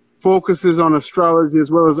focuses on astrology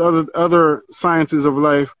as well as other sciences of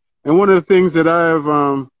life. And one of the things that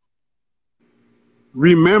I've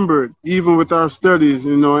remembered, even with our studies,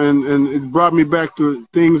 you know, and it brought me back to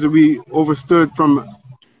things that we overstood from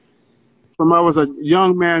I was a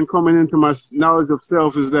young man coming into my knowledge of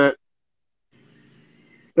self, is that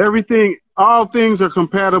all things are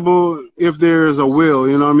compatible if there's a will,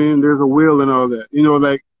 you know what I mean? There's a will and all that. You know,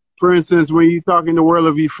 like, for instance, when you talk in the world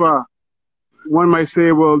of Ifa, one might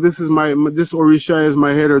say, well, this Orisha is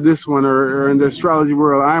my head, or this one, or in the astrology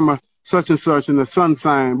world, I'm a such and such in the sun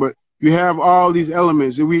sign. But you have all these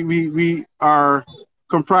elements. We are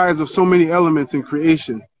comprised of so many elements in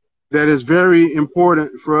creation that is very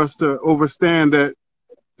important for us to understand that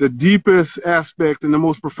the deepest aspect and the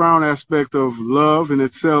most profound aspect of love in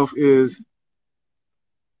itself is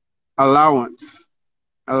allowance.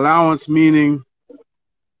 Allowance meaning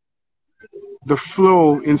the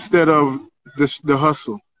flow instead of the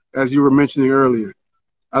hustle, as you were mentioning earlier.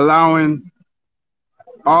 Allowing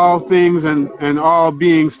all things and all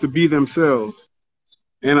beings to be themselves,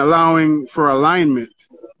 and allowing for alignment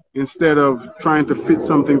instead of trying to fit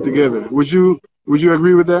something together. Would you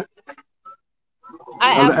agree with that?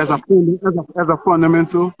 As a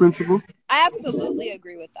fundamental principle? I absolutely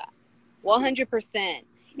agree with that. 100%.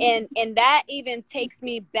 And that even takes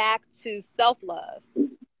me back to self-love.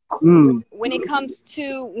 When it comes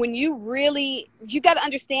to, when you got to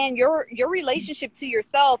understand your relationship to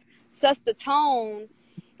yourself sets the tone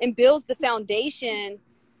and builds the foundation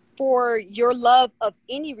for your love of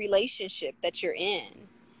any relationship that you're in.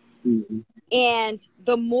 Mm-hmm. And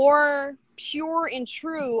the more pure and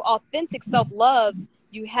true, authentic self-love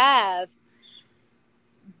you have,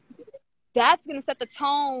 that's going to set the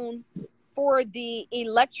tone for the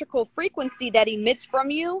electrical frequency that emits from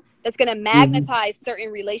you, that's going to magnetize certain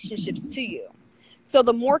relationships to you. So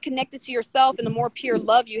the more connected to yourself and the more pure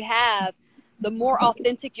love you have, the more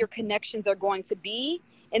authentic your connections are going to be,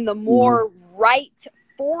 and the more right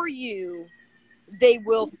for you they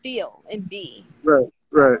will feel and be. Right.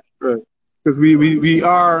 Because we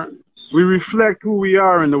reflect who we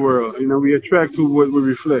are in the world. You know, we attract to what we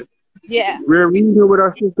reflect. Yeah. We're reading with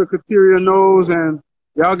our sister Kateria knows, and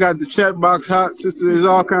y'all got the chat box hot, sister. There's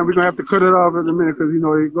all kind. We're gonna have to cut it off in a minute because, you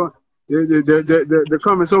know, they're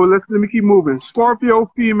coming. So let me keep moving. Scorpio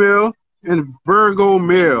female and Virgo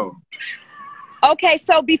male. Okay,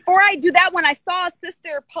 so before I do that one, I saw a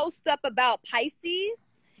sister post up about Pisces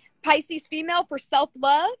female for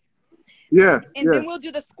self-love. Yeah. And then we'll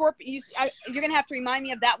do the Scorpio. You're gonna have to remind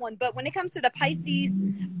me of that one. But when it comes to the Pisces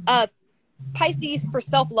for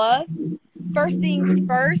self-love, first things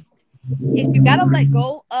first is you gotta let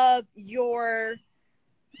go of your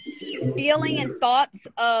feeling and thoughts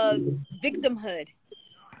of victimhood.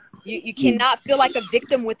 You cannot feel like a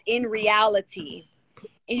victim within reality.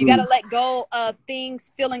 And you gotta let go of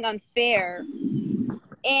things feeling unfair.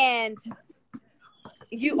 And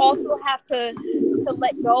you also have to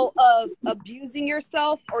let go of abusing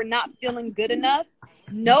yourself or not feeling good enough.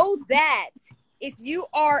 Know that if you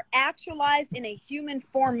are actualized in a human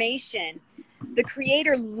formation, the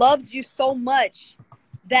Creator loves you so much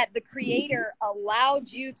that the Creator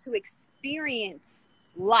allowed you to experience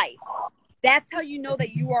life. That's how you know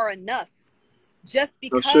that you are enough. Just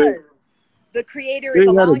because the Creator is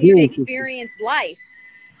allowing you to experience life.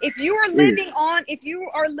 If you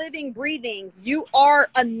are living, breathing, you are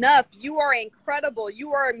enough. You are incredible.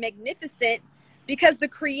 You are magnificent, because the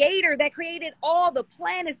Creator that created all the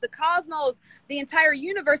planets, the cosmos, the entire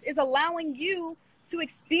universe is allowing you to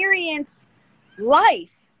experience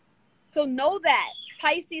life. So know that.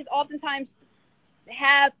 Pisces oftentimes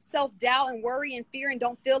have self-doubt and worry and fear and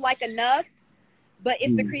don't feel like enough. But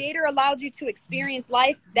if the Creator allowed you to experience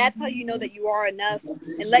life, that's how you know that you are enough,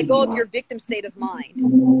 and let go of your victim state of mind.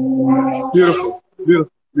 Beautiful.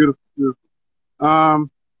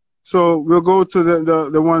 So we'll go to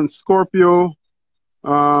the one Scorpio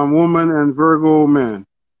woman and Virgo man.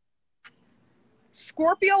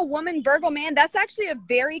 Scorpio woman, Virgo man, that's actually a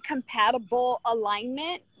very compatible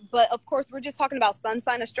alignment. But of course, we're just talking about sun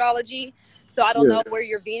sign astrology. So I don't know where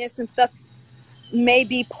your Venus and stuff may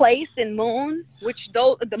be placed, in moon, which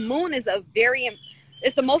though the moon is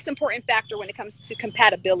it's the most important factor when it comes to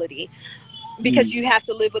compatibility, because you have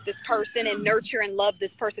to live with this person and nurture and love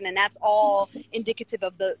this person, and that's all indicative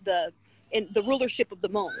of the rulership of the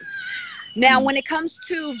moon. Now, when it comes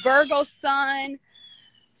to Virgo sun,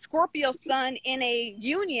 Scorpio sun in a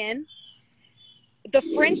union, the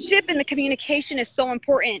friendship and the communication is so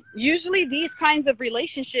important. Usually these kinds of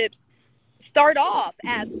relationships start off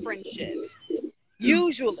as friendship.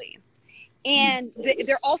 usually. And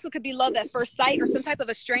there also could be love at first sight, or some type of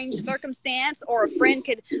a strange circumstance, or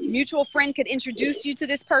mutual friend could introduce you to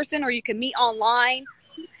this person, or you can meet online.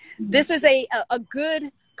 This is a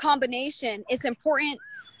good combination. It's important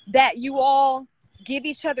that you all give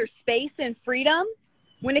each other space and freedom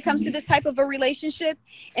when it comes to this type of a relationship,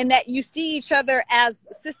 and that you see each other as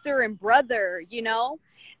sister and brother, you know?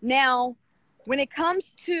 Now, when it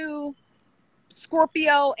comes to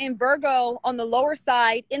Scorpio and Virgo on the lower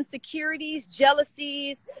side, insecurities,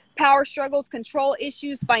 jealousies, power struggles, control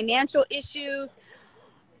issues, financial issues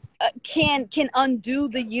can undo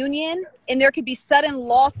the union, and there could be sudden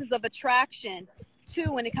losses of attraction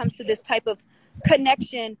too when it comes to this type of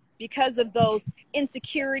connection, because of those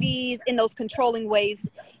insecurities and those controlling ways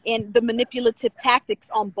and the manipulative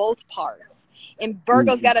tactics on both parts. And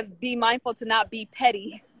Virgo's got to be mindful to not be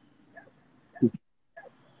petty.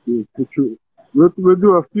 True. We'll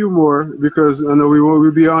do a few more, because I know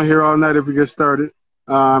we'll be on here all night if we get started.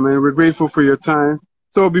 And we're grateful for your time.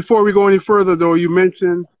 So before we go any further, though, you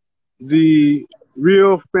mentioned the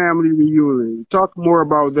real family reunion. Talk more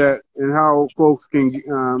about that and how folks can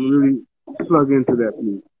really plug into that,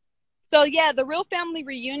 please. So yeah, the Real Family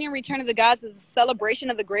Reunion, Return of the Gods, is a celebration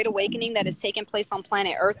of the Great Awakening that has taken place on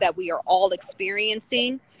planet Earth that we are all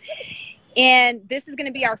experiencing. And this is going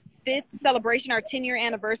to be our 5th celebration, our 10-year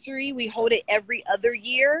anniversary. We hold it every other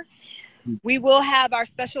year. We will have our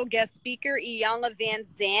special guest speaker, Iyanla Van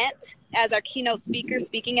Zant, as our keynote speaker,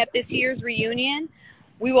 speaking at this year's reunion.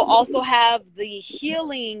 We will also have the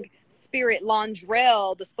healing spirit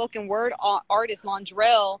Londrell, the spoken word artist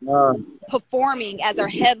Londrell, performing as our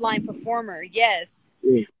headline performer. Yes.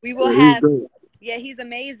 We will have, he's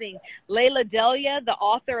amazing. Layla Delia, the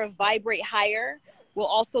author of Vibrate Higher, will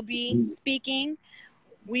also be speaking.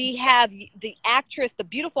 We have the actress, the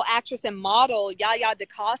beautiful actress and model, Yaya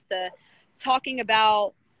DaCosta, talking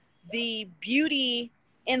about the beauty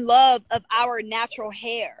and love of our natural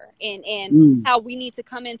hair, and how we need to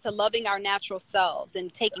come into loving our natural selves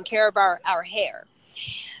and taking care of our hair.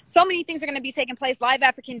 So many things are going to be taking place. Live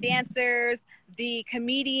African dancers, the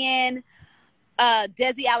comedian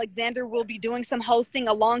Desi Alexander will be doing some hosting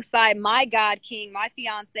alongside my God King, my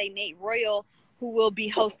fiance Nate Royal, who will be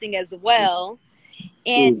hosting as well.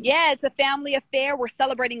 And yeah, it's a family affair. We're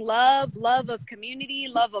celebrating love of community,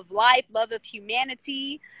 love of life, love of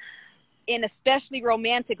humanity, and especially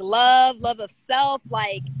romantic love of self.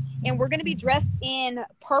 And we're going to be dressed in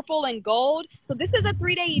purple and gold. So this is a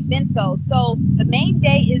 3-day event though. So the main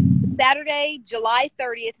day is Saturday, July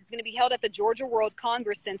 30th. It's going to be held at the Georgia World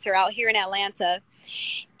Congress Center out here in Atlanta.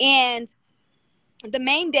 And the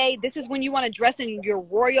main day, this is when you want to dress in your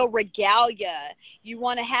royal regalia. You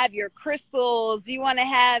want to have your crystals. You want to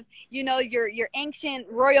have, your ancient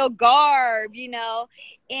royal garb,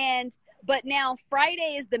 but now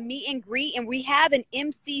Friday is the meet and greet, and we have an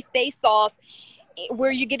MC face-off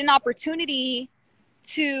where you get an opportunity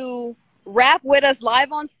to rap with us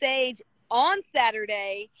live on stage on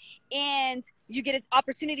Saturday, and you get an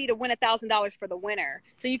opportunity to win $1,000 for the winner.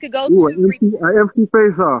 So you could go to MC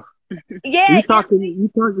face-off. Yeah,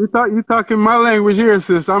 you talking my language here,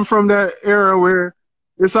 sis. I'm from that era where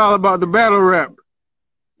it's all about the battle rap.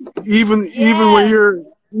 Even when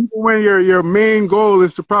your main goal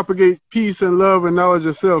is to propagate peace and love and knowledge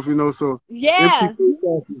of self, So yeah,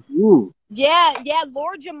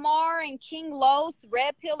 Lord Jamar and King Los,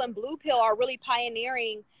 Red Pill and Blue Pill are really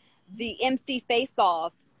pioneering the MC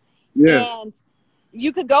face-off. Yes. And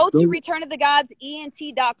you could go to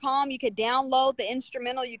returnofthegodsent.com. You could download the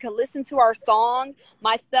instrumental. You could listen to our song.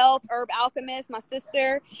 Myself, Herb Alchemist, my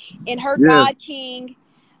sister, and her God King,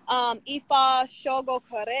 Ifa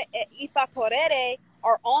Korere,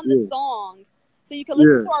 are on the song. So you can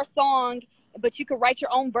listen to our song, but you could write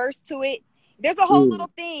your own verse to it. There's a whole little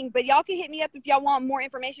thing, but y'all can hit me up if y'all want more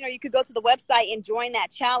information, or you could go to the website and join that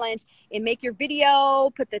challenge and make your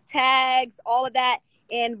video, put the tags, all of that.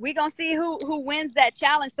 And we're going to see who wins that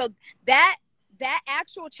challenge. So that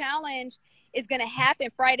actual challenge is going to happen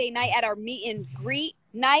Friday night at our meet and greet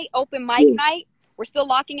night, open mic night. We're still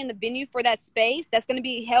locking in the venue for that space. That's going to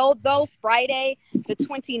be held, though, Friday, the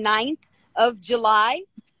 29th of July.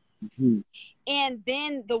 And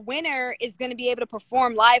then the winner is going to be able to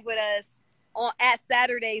perform live with us at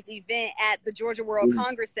Saturday's event at the Georgia World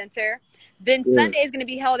Congress Center. Then Sunday is going to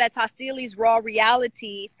be held at Tassili's Raw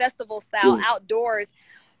Reality Festival style outdoors.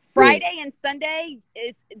 Friday and Sunday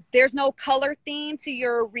there's no color theme to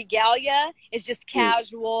your regalia. It's just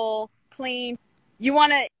casual, clean. You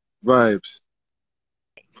want to vibes.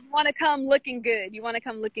 You want to come looking good.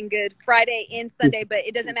 Friday and Sunday, but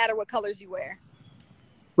it doesn't matter what colors you wear.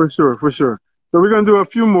 For sure. So we're gonna do a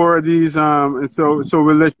few more of these, and so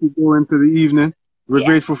we'll let you go into the evening. We're Yeah.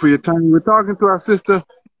 grateful for your time. We're talking to our sister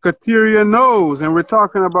Kateria Knows, and we're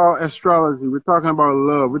talking about astrology. We're talking about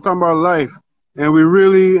love. We're talking about life, and we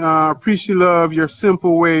really appreciate love your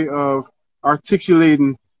simple way of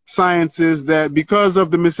articulating sciences that, because of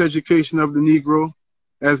the miseducation of the Negro,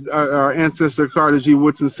 as our ancestor Carter G.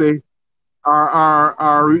 Woodson say, are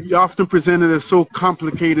often presented as so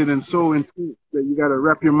complicated and so intense that you got to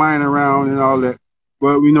wrap your mind around and all that.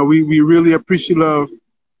 But we really appreciate love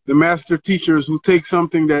the master teachers who take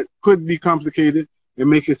something that could be complicated and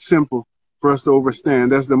make it simple for us to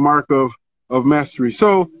understand. That's the mark of mastery.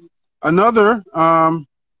 So another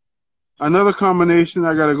combination,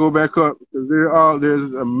 I got to go back up because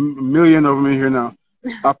there's a million of them in here now.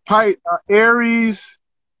 A Aries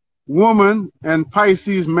woman and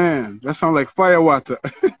Pisces man. That sounds like fire water.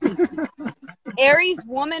 Aries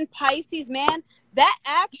woman, Pisces man. That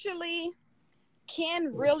actually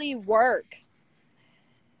can really work.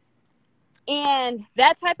 And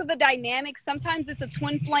that type of a dynamic, sometimes it's a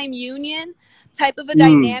twin flame union type of a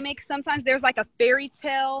dynamic. Sometimes there's like a fairy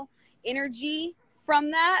tale energy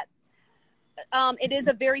from that. It is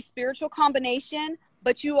a very spiritual combination,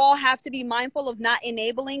 but you all have to be mindful of not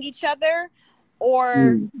enabling each other,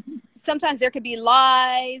 or sometimes there could be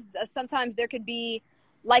lies. Sometimes there could be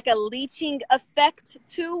like a leeching effect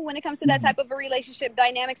too when it comes to that type of a relationship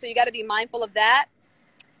dynamic. So you got to be mindful of that.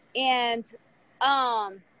 And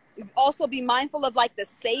also be mindful of like the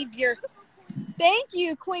savior. Thank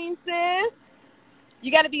you, Queen Sis.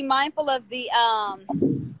 You got to be mindful of the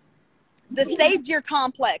savior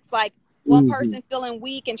complex, like one person feeling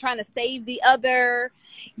weak and trying to save the other.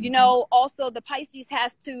 Also the Pisces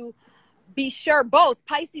has to be sure, both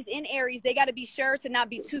Pisces and Aries, they got to be sure to not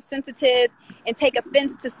be too sensitive and take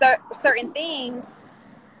offense to certain things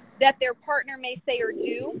that their partner may say or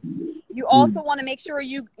do. You also want to make sure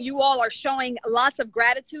you all are showing lots of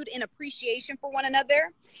gratitude and appreciation for one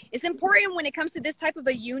another. It's important when it comes to this type of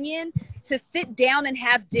a union to sit down and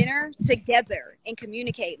have dinner together and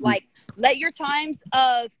communicate. Like, let your times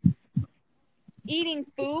of eating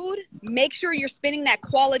food, make sure you're spending that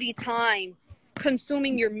quality time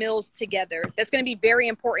consuming your meals together. That's going to be very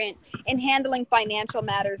important. And handling financial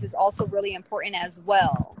matters is also really important as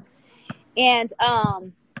well. And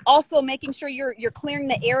also making sure you're clearing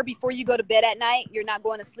the air before you go to bed at night. You're not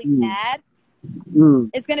going to sleep mad.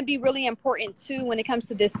 It's going to be really important too when it comes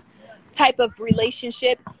to this type of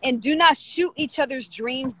relationship. And do not shoot each other's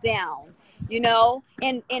dreams down,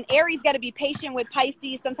 and Aries got to be patient with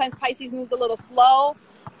Pisces. Sometimes Pisces moves a little slow.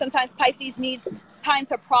 Sometimes Pisces needs time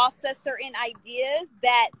to process certain ideas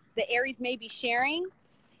that the Aries may be sharing.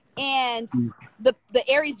 And the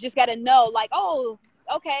Aries just got to know, like, oh,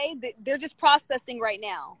 okay, they're just processing right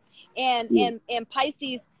now. And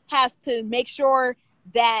Pisces has to make sure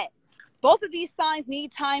that both of these signs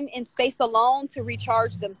need time and space alone to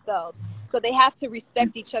recharge themselves. So they have to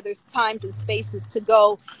respect each other's times and spaces to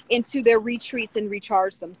go into their retreats and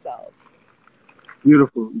recharge themselves.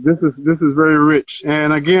 Beautiful. This is very rich.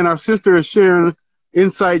 And again, our sister is sharing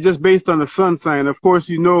insight just based on the sun sign. Of course,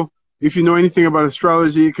 if you know anything about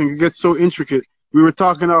astrology, it can get so intricate. We were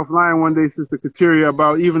talking offline one day, Sister Kateria,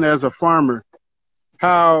 about even as a farmer,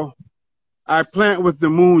 how I plant with the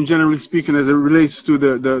moon, generally speaking, as it relates to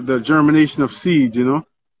the germination of seeds,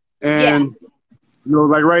 And,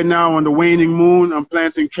 like right now on the waning moon, I'm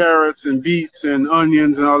planting carrots and beets and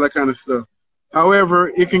onions and all that kind of stuff. However,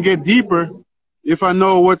 it can get deeper if I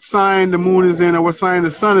know what sign the moon is in or what sign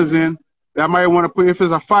the sun is in. I might want to put, if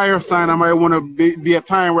it's a fire sign, I might want to be a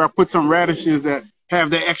time where I put some radishes that have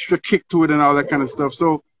the extra kick to it and all that kind of stuff.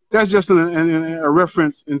 So that's just a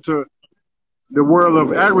reference into the world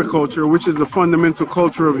of agriculture, which is the fundamental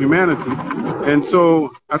culture of humanity. And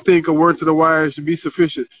so I think a word to the wise should be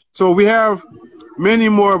sufficient. So we have many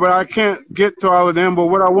more, but I can't get to all of them. But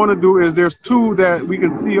what I want to do is there's two that we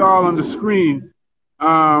can see all on the screen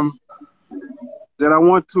that I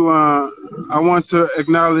want to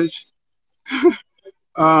acknowledge.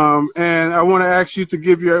 And I want to ask you to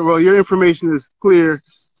give your information is clear.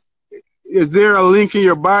 Is there a link in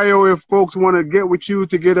your bio if folks want to get with you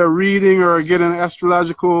to get a reading or get an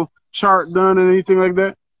astrological chart done or anything like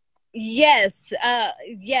that? Yes.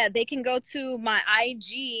 They can go to my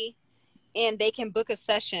IG and they can book a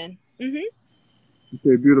session.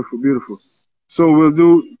 Okay, beautiful, beautiful. So we'll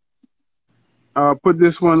do, put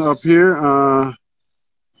this one up here.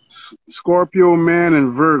 Scorpio man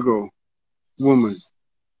and Virgo woman.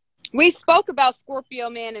 We spoke about Scorpio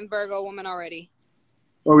man and Virgo woman already.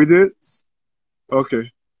 Oh, we did?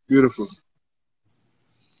 Okay, beautiful.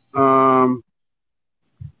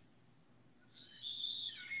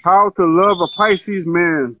 How to love a Pisces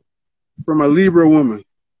man from a Libra woman.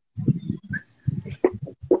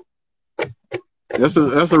 That's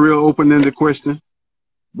a real open-ended question,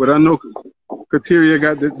 but I know Kateria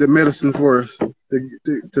got the medicine for us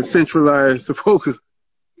to centralize, to focus.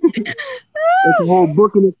 It's a whole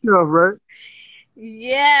book in itself, right?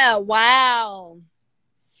 Yeah. Wow.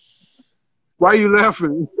 Why are you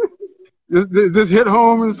laughing? This hit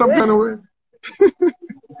home in some kind of way?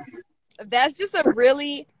 That's just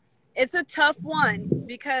it's a tough one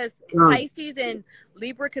because Pisces and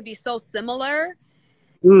Libra could be so similar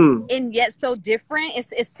and yet so different.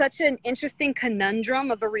 It's such an interesting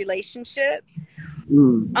conundrum of a relationship.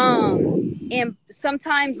 And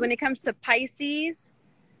sometimes when it comes to Pisces,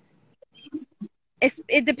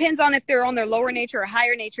 it depends on if they're on their lower nature or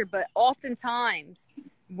higher nature, but oftentimes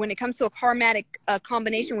when it comes to a karmatic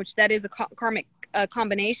combination, which that is a karmic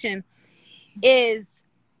combination, is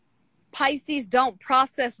Pisces don't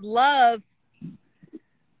process love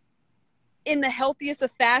in the healthiest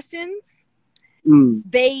of fashions.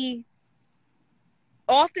 They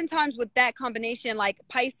oftentimes with that combination, like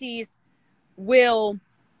Pisces will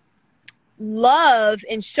love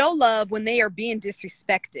and show love when they are being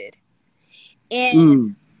disrespected.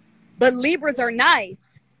 And but Libras are nice,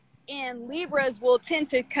 and Libras will tend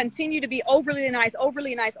to continue to be overly nice.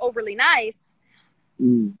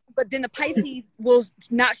 But then the Pisces will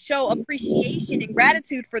not show appreciation and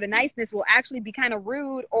gratitude for the niceness, will actually be kind of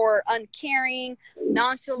rude or uncaring,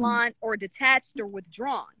 nonchalant, or detached or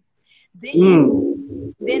withdrawn. Then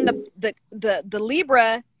the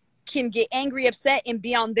Libra can get angry, upset, and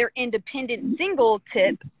be on their independent single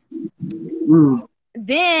tip.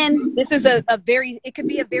 Then this is it could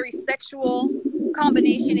be a very sexual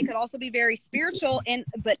combination. It could also be very spiritual,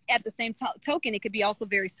 but at the same token, it could be also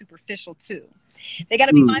very superficial too. They got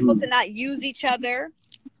to be mindful to not use each other,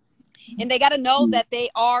 and they got to know that they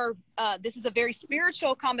are. This is a very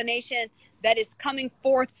spiritual combination that is coming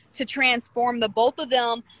forth to transform the both of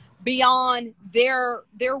them beyond their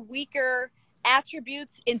weaker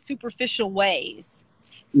attributes in superficial ways.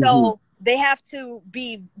 So they have to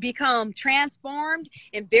become transformed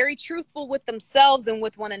and very truthful with themselves and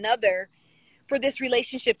with one another for this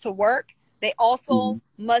relationship to work. They also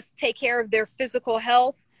must take care of their physical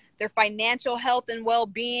health, their financial health and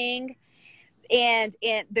well-being, and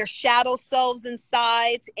their shadow selves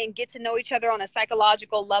inside, and get to know each other on a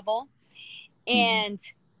psychological level, and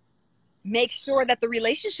make sure that the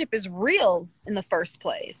relationship is real in the first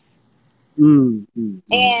place.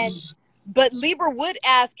 But Libra would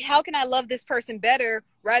ask, how can I love this person better,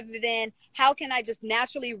 rather than how can I just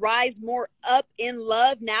naturally rise more up in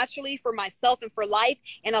love naturally for myself and for life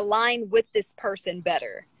and align with this person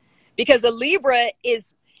better? Because a Libra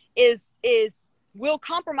will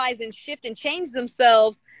compromise and shift and change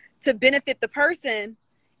themselves to benefit the person,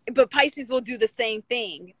 but Pisces will do the same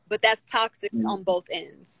thing, but that's toxic on both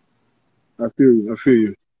ends. I feel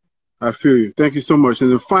you. Thank you so much.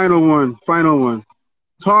 And the final one.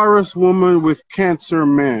 Taurus woman with Cancer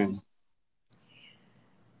man.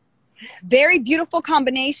 Very beautiful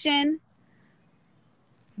combination.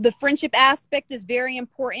 The friendship aspect is very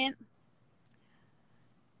important.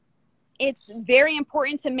 It's very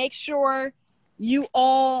important to make sure you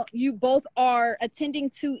both are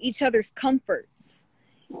attending to each other's comforts.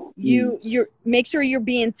 You make sure you're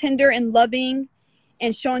being tender and loving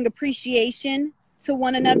and showing appreciation to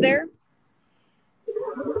one another.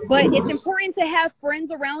 But it's important to have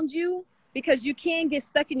friends around you, because you can get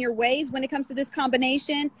stuck in your ways when it comes to this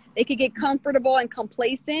combination. They could get comfortable and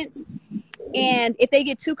complacent. And if they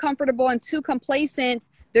get too comfortable and too complacent,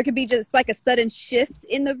 there could be just like a sudden shift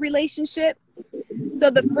in the relationship. So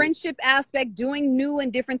the friendship aspect, doing new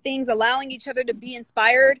and different things, allowing each other to be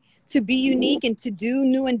inspired, to be unique, and to do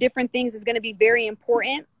new and different things is going to be very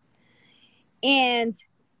important. And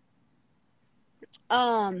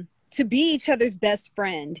to be each other's best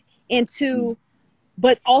friend,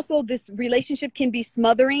 but also this relationship can be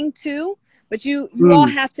smothering too. But you all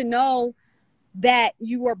have to know that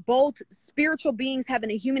you are both spiritual beings having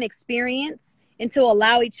a human experience, and to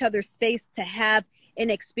allow each other space to have an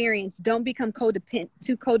experience. Don't become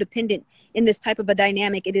too codependent in this type of a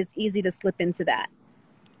dynamic. It is easy to slip into that.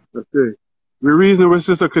 That's it. The reason what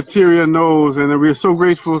Sister Kateria knows, and we're so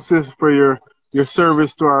grateful, sis, for your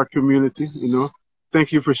service to our community.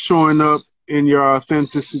 Thank you for showing up in your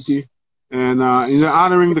authenticity and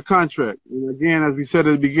honoring the contract. And again, as we said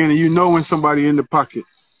at the beginning, when somebody in the pocket,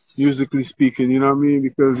 musically speaking, you know what I mean?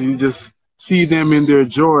 Because you just see them in their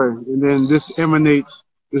joy, and then this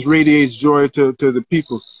radiates joy to the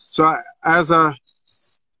people. So as a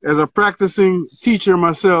practicing teacher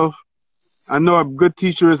myself, I know a good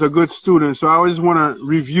teacher is a good student. So I just want to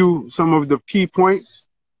review some of the key points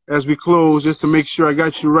as we close, just to make sure I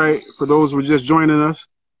got you right for those who are just joining us.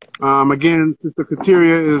 Again, Sister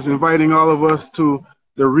Kateria is inviting all of us to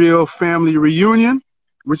the Real Family Reunion,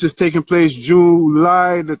 which is taking place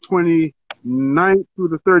July the 29th through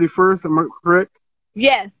the 31st. Am I correct?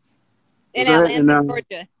 Yes. In Atlanta,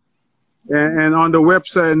 Georgia. And on the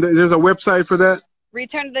website, and there's a website for that?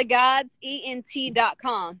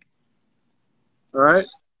 returntothegodsent.com. All right.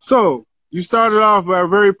 So you started off by a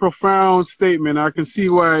very profound statement. I can see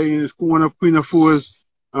why it's one of Queen Afua's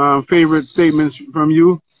favorite statements from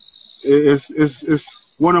you.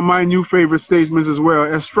 It's one of my new favorite statements as well.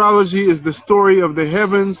 Astrology is the story of the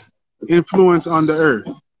heavens' influence on the earth.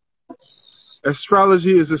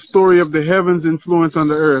 Astrology is the story of the heavens' influence on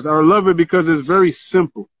the earth. I love it because it's very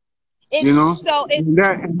simple. You know? So it's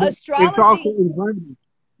astrology. It's also environment.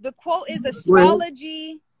 The quote is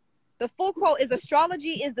astrology. The full quote is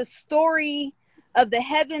astrology is the story of the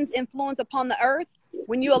heavens' influence upon the earth.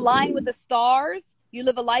 When you align with the stars, you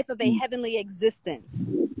live a life of a heavenly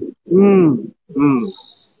existence.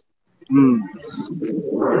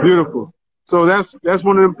 Beautiful. So that's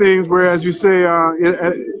one of the things where, as you say,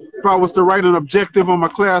 if I was to write an objective on my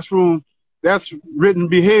classroom, that's written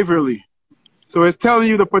behaviorally. So it's telling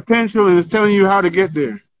you the potential and it's telling you how to get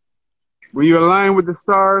there. When you align with the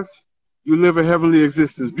stars, you live a heavenly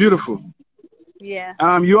existence. Beautiful. Yeah.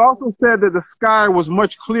 You also said that the sky was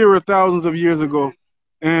much clearer thousands of years ago.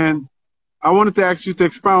 And I wanted to ask you to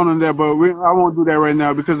expound on that, but I won't do that right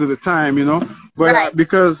now because of the time, you know. But right.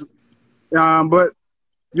 But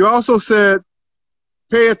you also said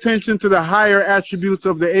pay attention to the higher attributes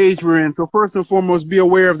of the age we're in. So first and foremost, be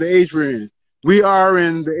aware of the age we're in. We are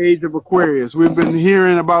in the age of Aquarius. We've been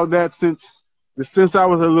hearing about that since I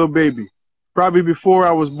was a little baby, probably before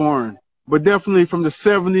I was born. But definitely from the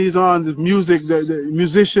 70s on, the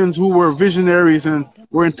musicians who were visionaries and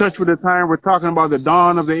were in touch with the time, we're talking about the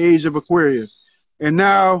dawn of the age of Aquarius. And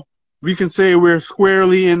now we can say we're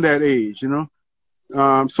squarely in that age, you know,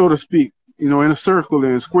 so to speak, you know, in a circle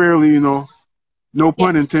and squarely, you know, no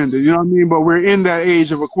pun intended, you know what I mean? But we're in that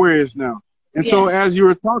age of Aquarius now. And so as you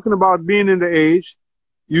were talking about being in the age,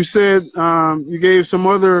 you said, you gave some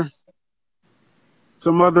other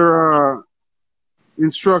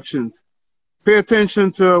instructions. Pay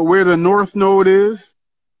attention to where the north node is.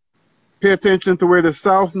 Pay attention to where the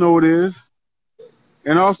south node is.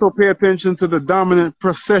 And also pay attention to the dominant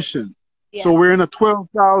precession. Yeah. So we're in a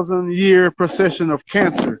 12,000 year precession of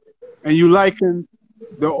Cancer. And you liken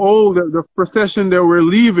the precession that we're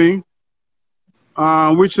leaving,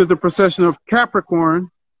 which is the precession of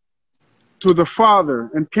Capricorn, to the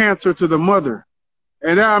father, and Cancer to the mother.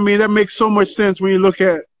 And I mean, that makes so much sense when you look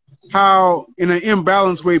at how, in an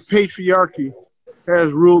imbalanced way, patriarchy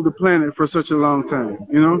has ruled the planet for such a long time,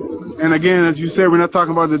 you know? And again, as you said, we're not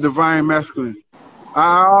talking about the divine masculine.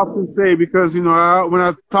 I often say, because, you know, when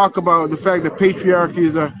I talk about the fact that patriarchy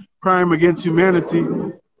is a crime against humanity,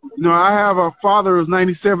 you know, I have a father who's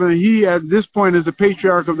 97, and he, at this point, is the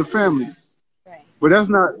patriarch of the family. Right. But that's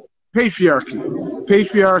not patriarchy.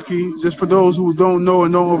 Patriarchy, just for those who don't know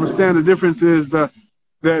and don't understand the difference, is the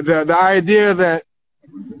idea that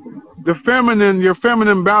your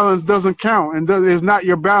feminine balance doesn't count and is not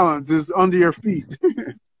your balance, is under your feet.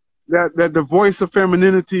 that the voice of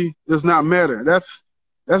femininity does not matter. That's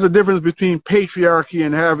the difference between patriarchy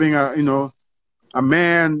and having a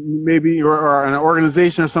man maybe or an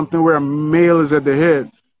organization or something where a male is at the head.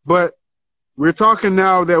 But we're talking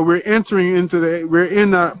now that we're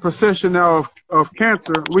in a procession now of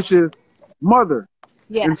Cancer, which is mother.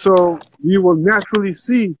 Yeah. And so we will naturally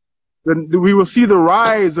see the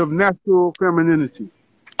rise of natural femininity,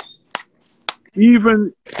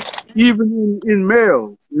 even in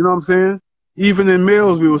males. You know what I'm saying? Even in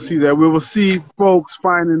males, we will see that. We will see folks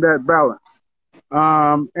finding that balance.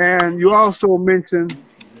 And you also mentioned,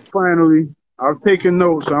 finally, I've taken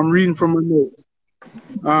notes. So I'm reading from my notes.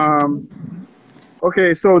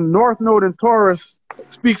 Okay, so North Node in Taurus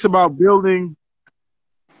speaks about building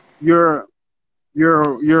your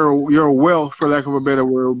wealth, for lack of a better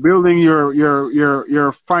word, building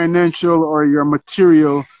your financial or your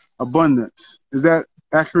material abundance. Is that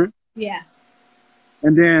accurate? Yeah.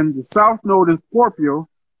 And then the South Node in Scorpio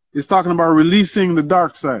is talking about releasing the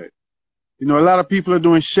dark side. You know, a lot of people are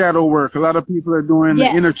doing shadow work. A lot of people are doing the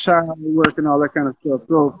inner child work and all that kind of stuff.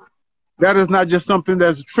 So that is not just something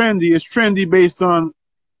that's trendy. It's trendy based on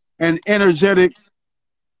an energetic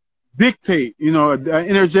dictate, you know, an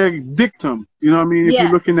energetic dictum. You know what I mean? If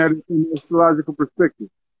you're looking at it from an astrological perspective.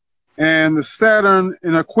 And the Saturn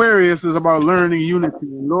in Aquarius is about learning unity.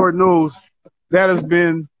 And Lord knows that has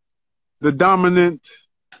been the dominant,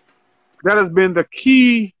 that has been the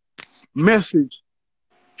key message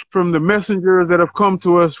from the messengers that have come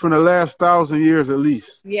to us from the last 1,000 years at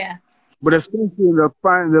least. Yeah. But especially in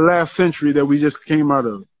the last century that we just came out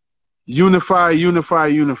of. Unify, unify,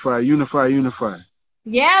 unify, unify, unify.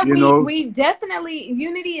 Yeah, You know? we definitely,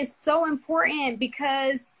 unity is so important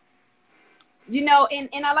because, you know, and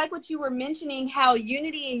I like what you were mentioning, how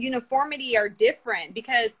unity and uniformity are different,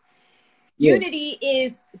 because unity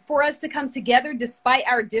is for us to come together despite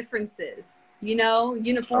our differences. You know,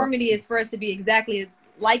 uniformity is for us to be exactly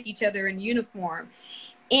like each other in uniform.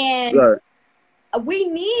 And we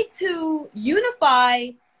need to unify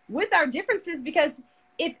with our differences, because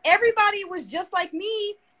if everybody was just like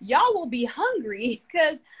me, y'all will be hungry,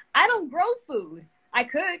 because I don't grow food. I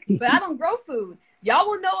cook, but I don't grow food. Y'all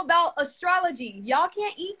will know about astrology. Y'all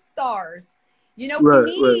can't eat stars. You know,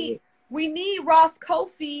 we need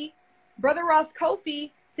Brother Ross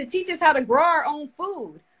Kofi, to teach us how to grow our own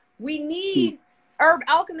food. We need herb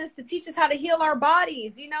alchemists to teach us how to heal our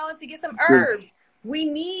bodies, you know, to get some herbs. We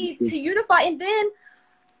need to unify. And then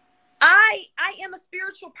I am a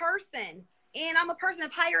spiritual person, and I'm a person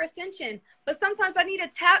of higher ascension, but sometimes I need to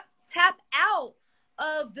tap out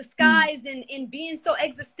of the skies and being so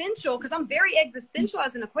existential, because I'm very existential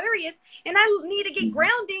as an Aquarius, and I need to get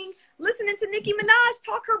grounding listening to Nicki Minaj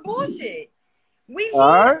talk her bullshit.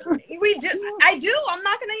 I do. I'm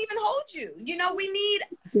not going to even hold you. You know, we need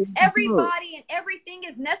everybody, and everything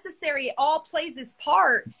is necessary. It all plays its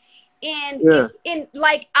part. And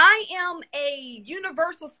like, I am a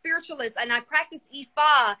universal spiritualist, and I practice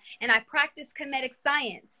Ifa, and I practice Kemetic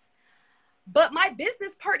science. But my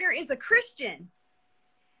business partner is a Christian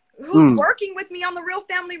who's working with me on the Real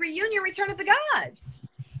Family Reunion, Return of the Gods.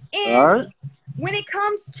 And when it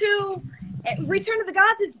comes to Return of the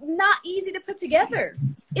Gods, it's not easy to put together.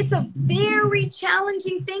 It's a very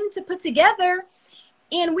challenging thing to put together.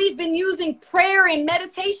 And we've been using prayer and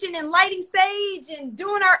meditation and lighting sage and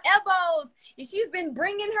doing our elbows. And she's been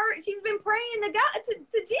praying to God,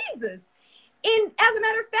 to Jesus. And as a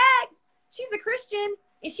matter of fact, she's a Christian,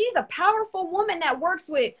 and she's a powerful woman that works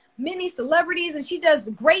with many celebrities, and she does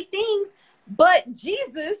great things. But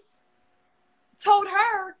Jesus told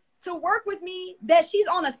her to work with me, that she's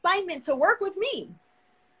on assignment to work with me.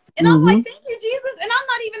 And I'm like, thank you, Jesus. And I'm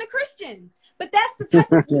not even a Christian. But that's the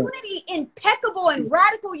type of unity, impeccable and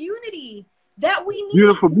radical unity, that we need.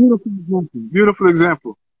 Beautiful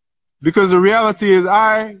example. Because the reality is,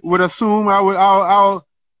 I would assume I'll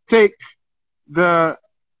take the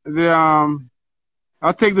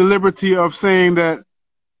liberty of saying that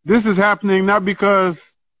this is happening not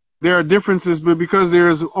because there are differences, but because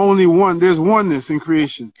there's only one. There's oneness in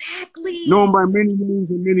creation. Exactly. Known by many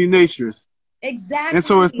names and many natures. Exactly. And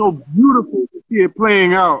so it's so beautiful to see it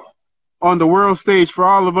playing out on the world stage for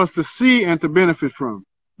all of us to see and to benefit from.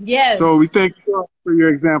 Yes. So we thank you for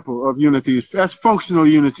your example of unity. That's functional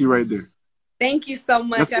unity right there. Thank you so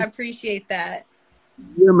much. I appreciate that.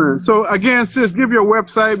 Yeah, man. So again, sis, give your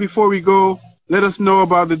website before we go. Let us know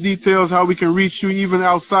about the details, how we can reach you even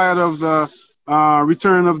outside of the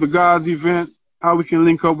Return of the Gods event, how we can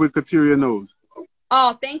link up with Kateria Knows.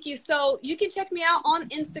 Oh, thank you. So you can check me out on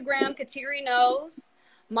Instagram, Kateria Knows.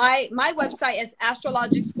 My website is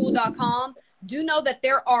astrologicschool.com. Do know that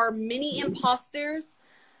there are many imposters.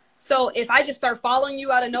 So if I just start following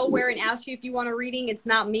you out of nowhere and ask you if you want a reading, it's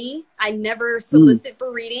not me. I never solicit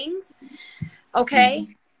for readings.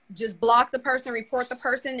 Okay? Just block the person, report the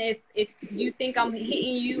person. If you think I'm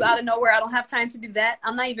hitting you out of nowhere, I don't have time to do that.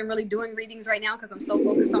 I'm not even really doing readings right now because I'm so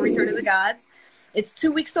focused on Return of the Gods. It's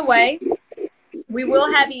 2 weeks away. We will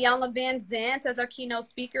have Iyanla Van Zant as our keynote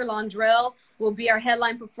speaker. Londrell will be our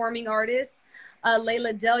headline performing artist.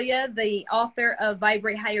 Layla Delia, the author of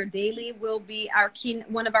Vibrate Higher Daily, will be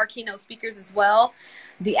one of our keynote speakers as well.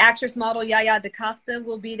 The actress model Yaya DaCosta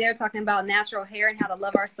will be there talking about natural hair and how to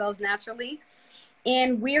love ourselves naturally.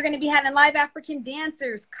 And we are going to be having live African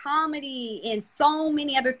dancers, comedy, and so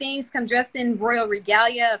many other things. Come dressed in royal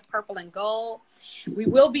regalia of purple and gold. We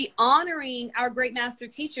will be honoring our great master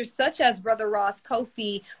teachers, such as Brother Ross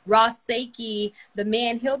Kofi, Ross Seiki, the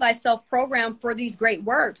Man Heal Thyself program, for these great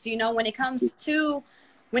works. You know, when it comes to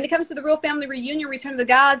the Real Family Reunion, Return of the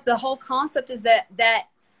Gods, the whole concept is that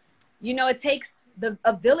you know, it takes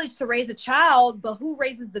a village to raise a child, but who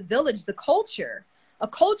raises the village? The culture. A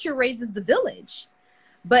culture raises the village.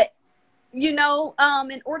 But, you know,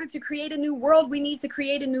 in order to create a new world, we need to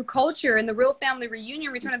create a new culture. And the Real Family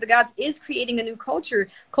Reunion, Return of the Gods, is creating a new culture.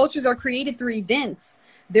 Cultures are created through events.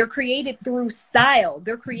 They're created through style.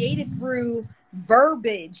 They're created through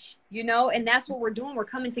verbiage, you know, and that's what we're doing. We're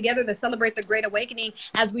coming together to celebrate the Great Awakening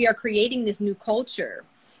as we are creating this new culture.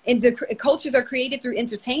 And the cultures are created through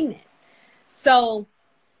entertainment. So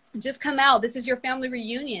just come out. This is your family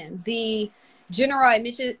reunion. The general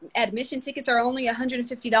admission tickets are only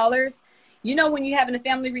 $150. You know, when you're having a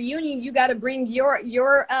family reunion, you got to bring your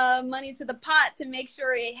money to the pot to make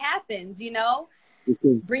sure it happens, you know?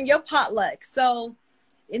 Bring your potluck. So,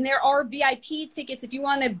 and there are VIP tickets if you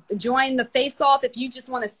want to join the face-off. If you just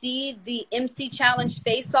want to see the MC Challenge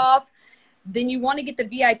face-off, then you want to get the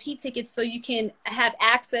VIP tickets so you can have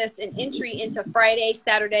access and entry into Friday,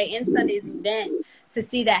 Saturday, and Sunday's event to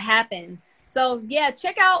see that happen. So, yeah,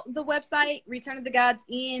 check out the website,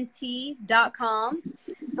 returnofthegodsent.com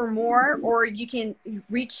for more, or you can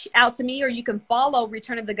reach out to me, or you can follow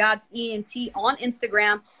Return of the Gods ENT on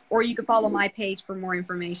Instagram, or you can follow my page for more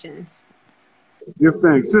information. Give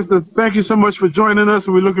thanks. Sisters, thank you so much for joining us.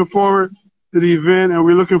 We're looking forward to the event, and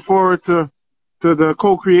we're looking forward to the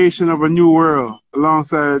co-creation of a new world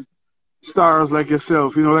alongside stars like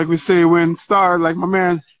yourself. You know, like we say, when stars, like my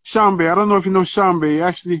man Shambe, I don't know if you know Shambe, he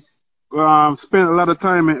actually spent a lot of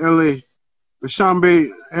time in LA. But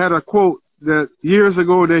Shambe had a quote that years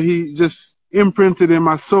ago that he just imprinted in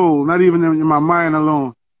my soul, not even in my mind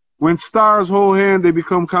alone. When stars hold hand, they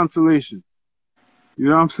become consolation. You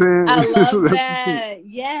know what I'm saying? I love that.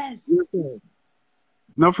 Yes.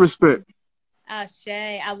 Enough respect. Ashe.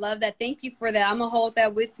 I love that. Thank you for that. I'm going to hold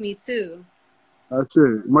that with me too.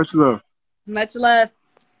 Ashe. Much love. Much love.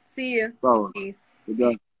 See you. Bye. Peace.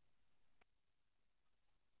 Good